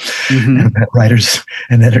normal. And that writers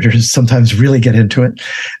and editors sometimes really get into it.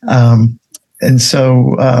 And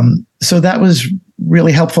so that was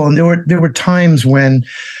really helpful. And there were times when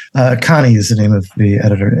Connie is the name of the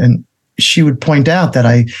editor, and she would point out that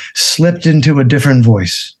I slipped into a different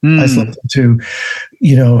voice. I slipped into,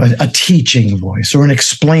 a teaching voice or an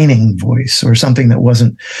explaining voice or something that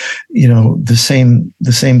wasn't, the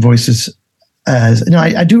same voices as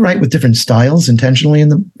I do write with different styles intentionally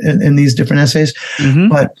in these different essays,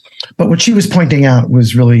 but what she was pointing out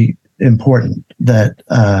was really important, that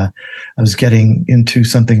I was getting into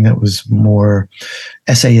something that was more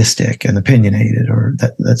essayistic and opinionated, or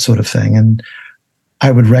that sort of thing, and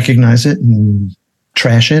I would recognize it and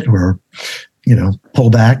trash it, or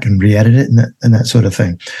pull back and re-edit it and that sort of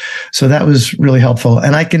thing. So that was really helpful,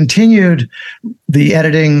 and I continued the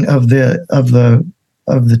editing of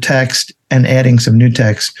the text and adding some new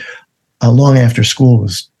text long after school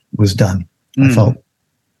was done. I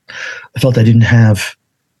felt I didn't have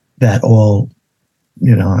that all.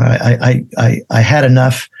 I had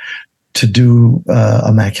enough to do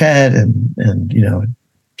a maquette and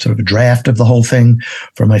sort of a draft of the whole thing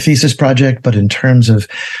for my thesis project. But in terms of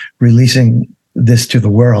releasing this to the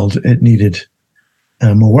world, it needed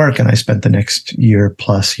more work, and I spent the next year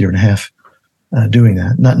and a half doing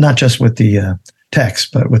that. Not just with the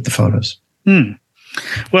text, but with the photos.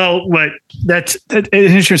 Well, that's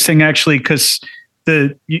interesting actually, because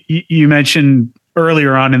you mentioned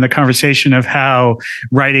earlier on in the conversation of how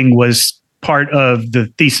writing was part of the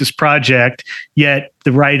thesis project, yet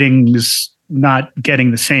the writing is not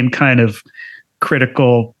getting the same kind of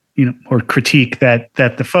critical, or critique that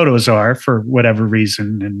the photos are for whatever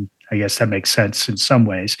reason. And I guess that makes sense in some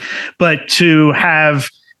ways. But to have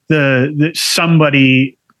the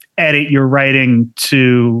somebody edit your writing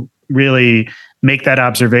to really make that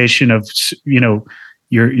observation of,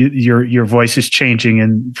 your voice is changing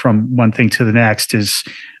and from one thing to the next is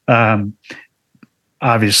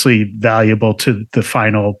obviously valuable to the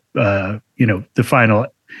final, the final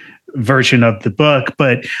version of the book.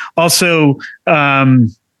 But also,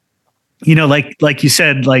 like you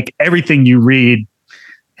said, like everything you read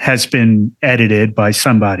has been edited by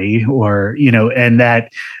somebody, or, and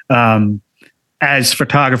that as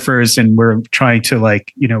photographers, and we're trying to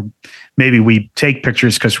maybe we take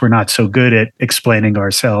pictures because we're not so good at explaining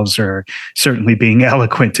ourselves, or certainly being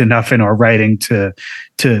eloquent enough in our writing to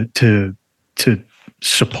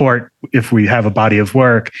support, if we have a body of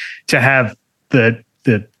work, to have the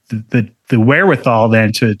wherewithal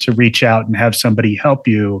then to reach out and have somebody help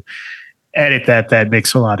you edit that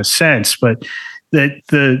makes a lot of sense. But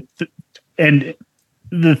the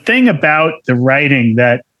thing about the writing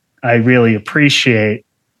that I really appreciate,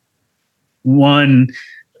 one,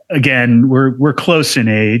 again, we're close in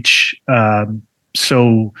age,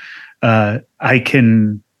 so I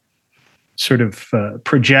can sort of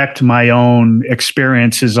project my own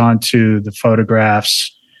experiences onto the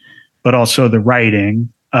photographs, but also the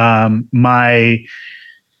writing.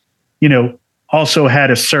 Also had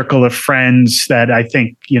a circle of friends that I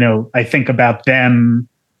think about them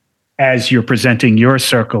as you're presenting your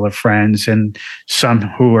circle of friends, and some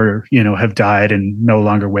who are, have died and no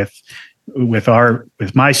longer with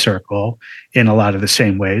my circle in a lot of the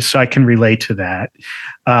same ways. So I can relate to that.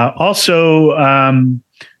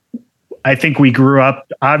 I think we grew up,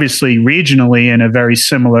 obviously, regionally in a very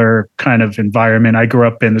similar kind of environment. I grew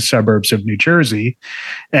up in the suburbs of New Jersey.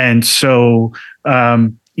 And so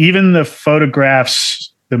even the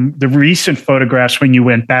photographs, the recent photographs, when you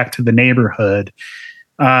went back to the neighborhood,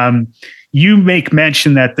 you make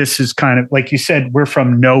mention that this is kind of, like you said, we're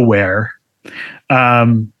from nowhere.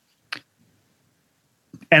 And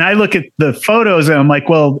I look at the photos and I'm like,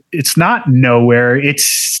 well, it's not nowhere.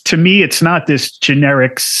 To me, it's not this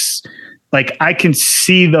generic, like I can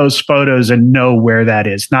see those photos and know where that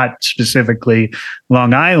is, not specifically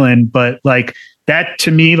Long Island, but like that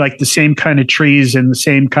to me, like the same kind of trees and the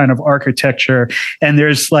same kind of architecture. And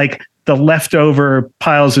there's like the leftover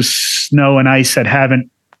piles of snow and ice that haven't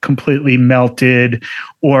completely melted,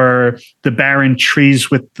 or the barren trees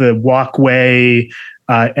with the walkway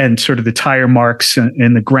and sort of the tire marks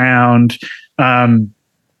in the ground.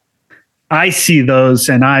 I see those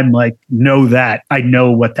and I'm like, I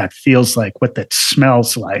know what that feels like, what that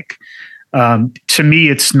smells like. To me,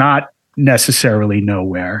 it's not necessarily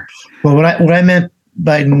nowhere. Well, what I meant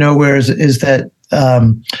by nowhere is that,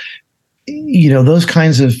 those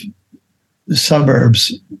kinds of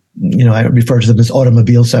suburbs, I refer to them as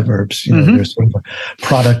automobile suburbs. They're sort of a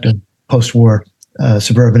product of post-war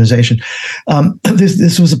suburbanization.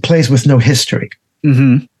 This was a place with no history.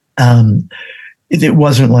 It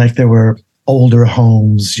wasn't like there were older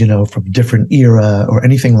homes, from a different era or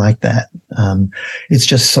anything like that. It's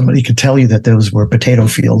just somebody could tell you that those were potato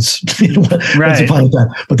fields once upon a time,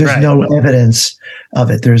 but there's no evidence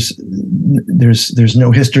of it. There's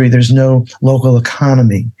no history. There's no local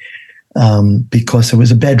economy. Because it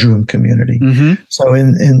was a bedroom community. So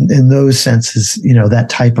in those senses, that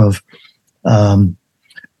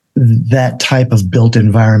type of built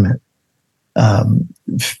environment,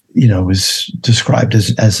 was described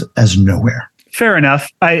as nowhere. Fair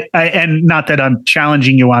enough. I and not that I'm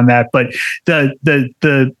challenging you on that, but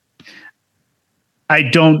the I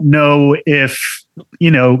don't know if,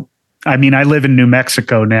 I live in New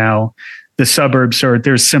Mexico now. The suburbs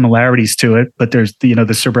there's similarities to it, but there's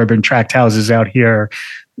the suburban tract houses out here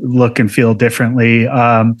look and feel differently.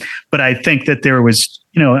 But I think that there was,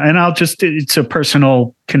 and it's a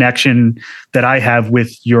personal connection that I have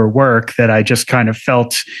with your work that I just kind of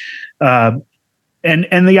felt, and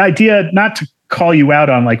the idea, not to call you out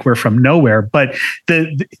on like we're from nowhere, but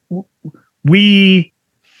we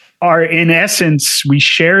are, in essence, we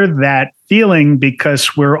share that feeling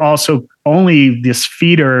because we're also only this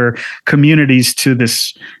feeder communities to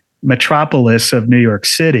this metropolis of New York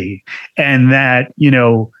City. And that,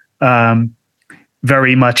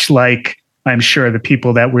 very much like I'm sure the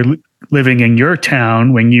people that were living in your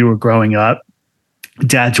town when you were growing up,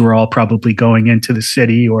 dads were all probably going into the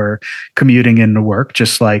city or commuting into work,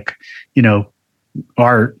 just like, my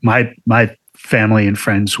family and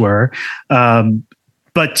friends were.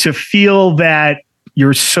 But to feel that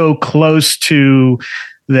you're so close to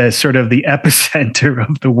the sort of the epicenter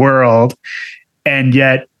of the world, and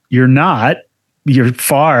yet you're not, you're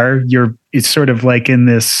far, it's sort of like in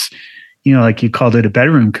this, like you called it a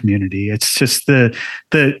bedroom community. It's just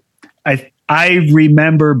I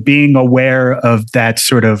remember being aware of that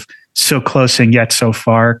sort of so close and yet so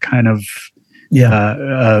far kind of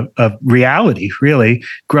of reality, really,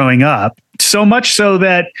 growing up. So much so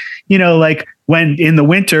that, like when in the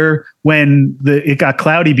winter, when it got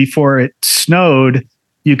cloudy before it snowed,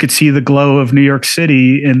 you could see the glow of New York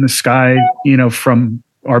City in the sky, from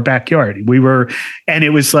our backyard. And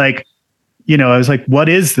it was like, I was like, what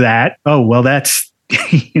is that? Oh, well, that's,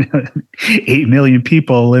 8 million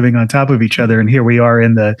people living on top of each other. And here we are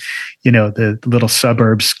in the little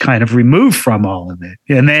suburbs kind of removed from all of it.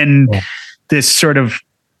 And then this sort of,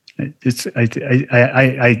 I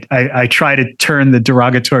try to turn the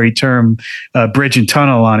derogatory term bridge and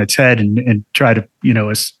tunnel on its head and try to,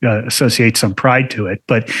 associate some pride to it.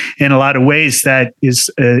 But in a lot of ways, that is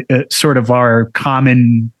sort of our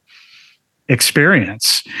common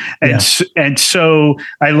experience. And so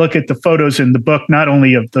I look at the photos in the book, not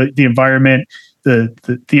only of the environment, the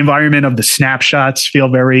environment of the snapshots feel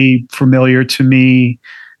very familiar to me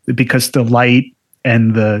because the light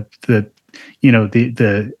and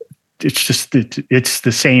it's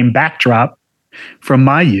the same backdrop from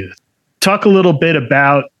my youth. Talk a little bit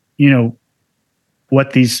about,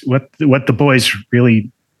 what the boys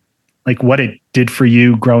really, like what it did for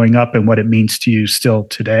you growing up and what it means to you still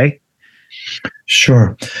today.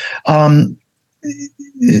 Sure. I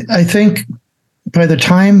think by the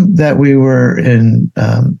time that we were in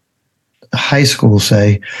high school,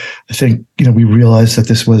 say, I think, we realized that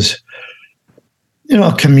this was,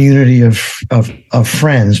 a community of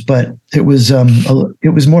friends, but it was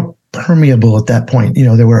more permeable at that point.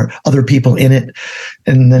 There were other people in it,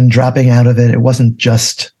 and then dropping out of it. It wasn't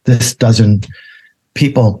just this dozen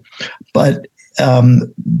people, but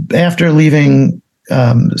after leaving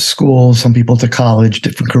school, some people to college,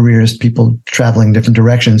 different careers, people traveling different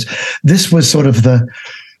directions. This was sort of the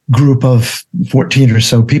group of 14 or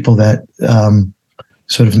so people that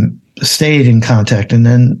sort of stayed in contact. And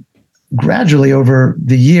then gradually over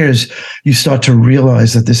the years, you start to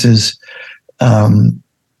realize that this is a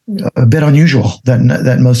bit unusual,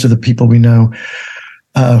 that most of the people we know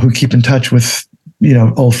who keep in touch with,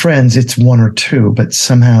 old friends, it's one or two, but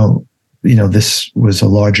somehow, this was a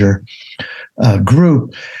larger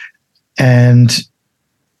group. And,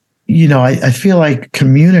 I feel like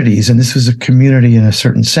communities, and this was a community in a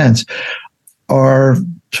certain sense, are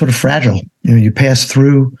sort of fragile. You pass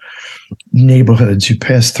through neighborhoods, you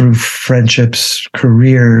pass through friendships,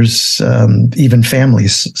 careers, even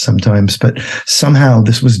families sometimes, but somehow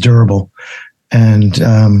this was durable. And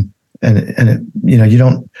it, you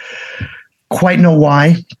don't quite know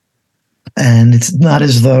why. And it's not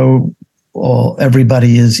as though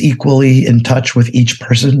everybody is equally in touch with each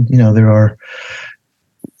person. There are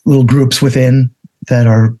little groups within that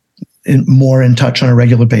are more in touch on a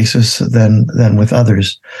regular basis than with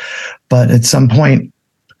others. But at some point,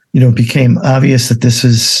 it became obvious that this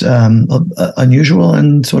is unusual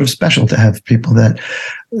and sort of special to have people that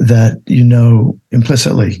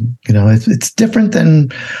implicitly. It's different than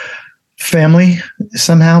family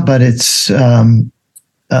somehow, but it's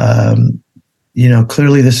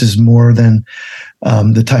clearly this is more than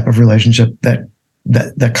the type of relationship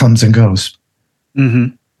that comes and goes.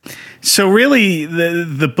 Mm-hmm. So really,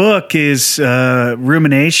 the book is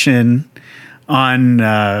rumination on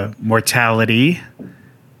mortality,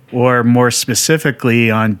 or more specifically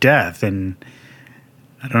on death. And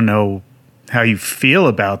I don't know how you feel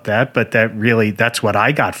about that, but that's what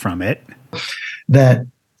I got from it. That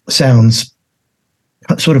sounds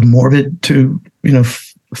sort of morbid to,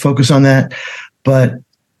 focus on that. But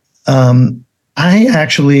I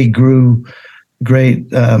actually grew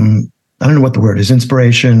great, I don't know what the word is,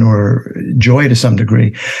 inspiration or joy to some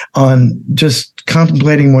degree, on just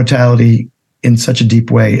contemplating mortality in such a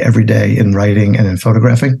deep way every day in writing and in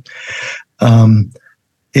photographing.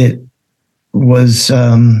 It was,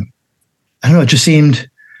 I don't know, it seemed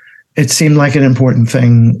like an important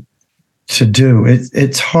thing to do.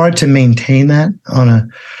 It's hard to maintain that on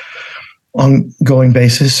ongoing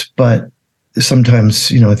basis, but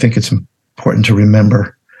sometimes, I think it's important to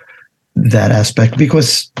remember that aspect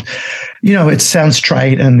because, it sounds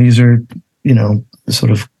trite and these are,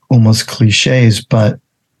 sort of almost cliches, but,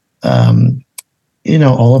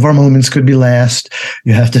 all of our moments could be last.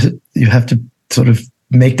 You have to sort of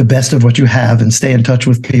make the best of what you have and stay in touch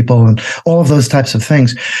with people and all of those types of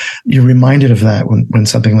things. You're reminded of that when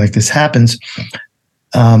something like this happens.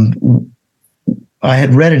 I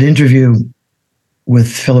had read an interview with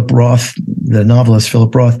Philip Roth, the novelist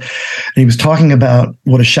Philip Roth, and he was talking about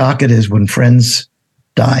what a shock it is when friends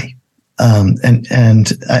die.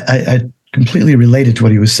 And I completely related to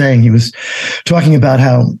what he was saying. He was talking about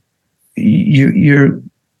how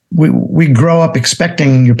we grow up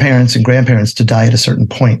expecting your parents and grandparents to die at a certain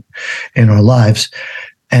point in our lives,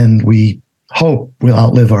 and we hope we'll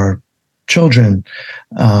outlive our children.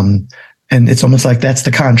 And it's almost like that's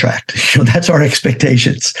the contract. That's our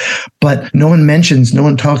expectations. But no one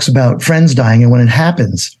talks about friends dying. And when it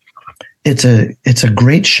happens, it's a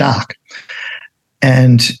great shock.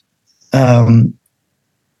 And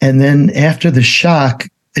then after the shock,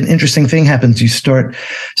 an interesting thing happens. You start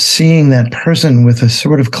seeing that person with a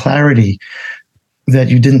sort of clarity that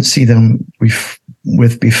you didn't see them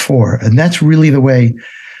with before. And that's really the way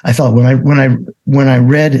I felt when I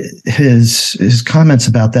read his comments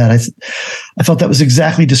about that. I felt that was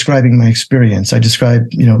exactly describing my experience. I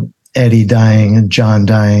described, Eddie dying and John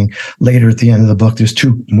dying. Later at the end of the book, there's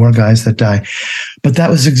 2 more guys that die. But that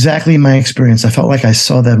was exactly my experience. I felt like I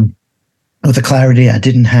saw them with a clarity I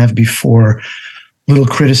didn't have before. Little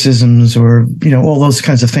criticisms or, all those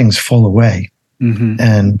kinds of things fall away. Mm-hmm.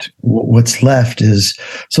 And what's left is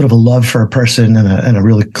sort of a love for a person and a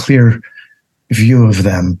really clear view of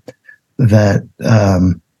them that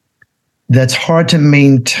that's hard to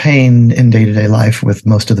maintain in day-to-day life with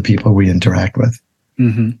most of the people we interact with.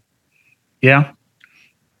 Mm-hmm. Yeah.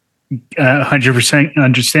 100%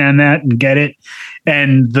 understand that and get it.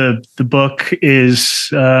 And the book is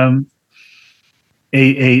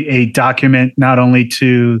a document not only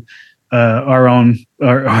to our own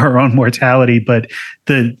mortality, but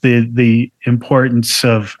the importance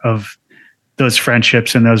of those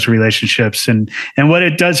friendships and those relationships and what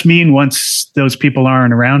it does mean once those people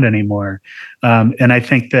aren't around anymore. And I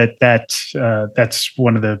think that's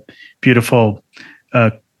one of the beautiful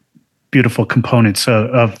components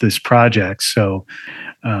of this project. So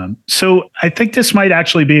I think this might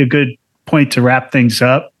actually be a good point to wrap things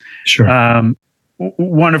up. Sure.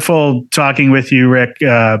 Wonderful talking with you, Rick.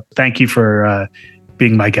 Thank you for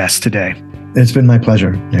being my guest today. It's been my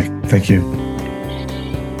pleasure, Nick. Thank you.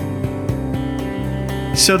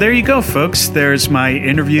 So there you go, folks. There's my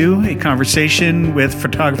interview, a conversation with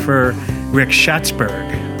photographer Rick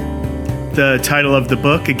Schatzberg. The title of the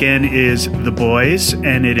book, again, is The Boys,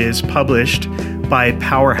 and it is published by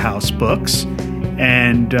Powerhouse Books.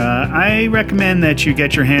 And I recommend that you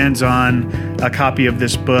get your hands on a copy of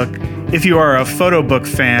this book. If you are a photo book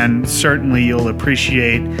fan, certainly you'll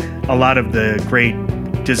appreciate a lot of the great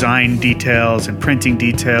design details and printing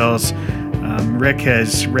details. Rick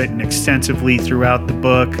has written extensively throughout the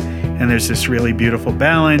book, and there's this really beautiful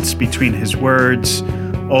balance between his words,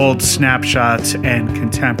 old snapshots, and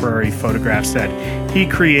contemporary photographs that he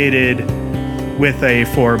created with a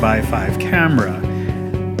 4x5 camera.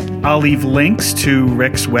 I'll leave links to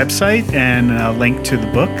Rick's website and a link to the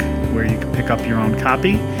book where you can pick up your own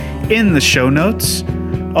copy in the show notes.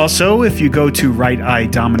 Also, if you go to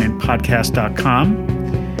righteyedominantpodcast.com,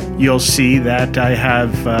 you'll see that I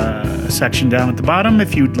have a section down at the bottom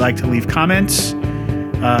if you'd like to leave comments,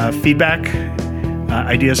 feedback,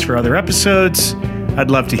 ideas for other episodes.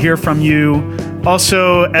 I'd love to hear from you.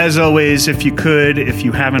 Also, as always, if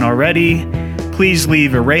you haven't already, please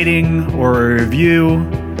leave a rating or a review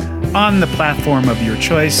on the platform of your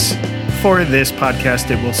choice. For this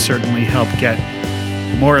podcast, it will certainly help get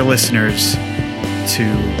more listeners to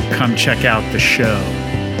come check out the show.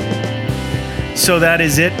 So that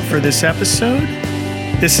is it for this episode.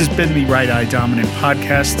 This has been the Right Eye Dominant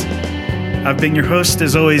Podcast. I've been your host,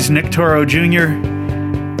 as always, Nick Toro Jr.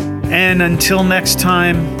 And until next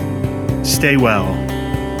time, stay well.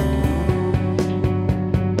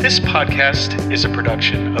 This podcast is a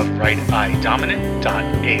production of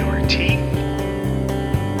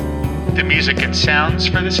RightEyeDominant.art. The music and sounds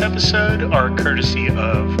for this episode are courtesy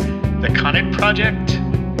of The Conant Project,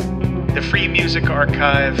 the Free Music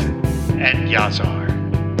Archive, and Yazar.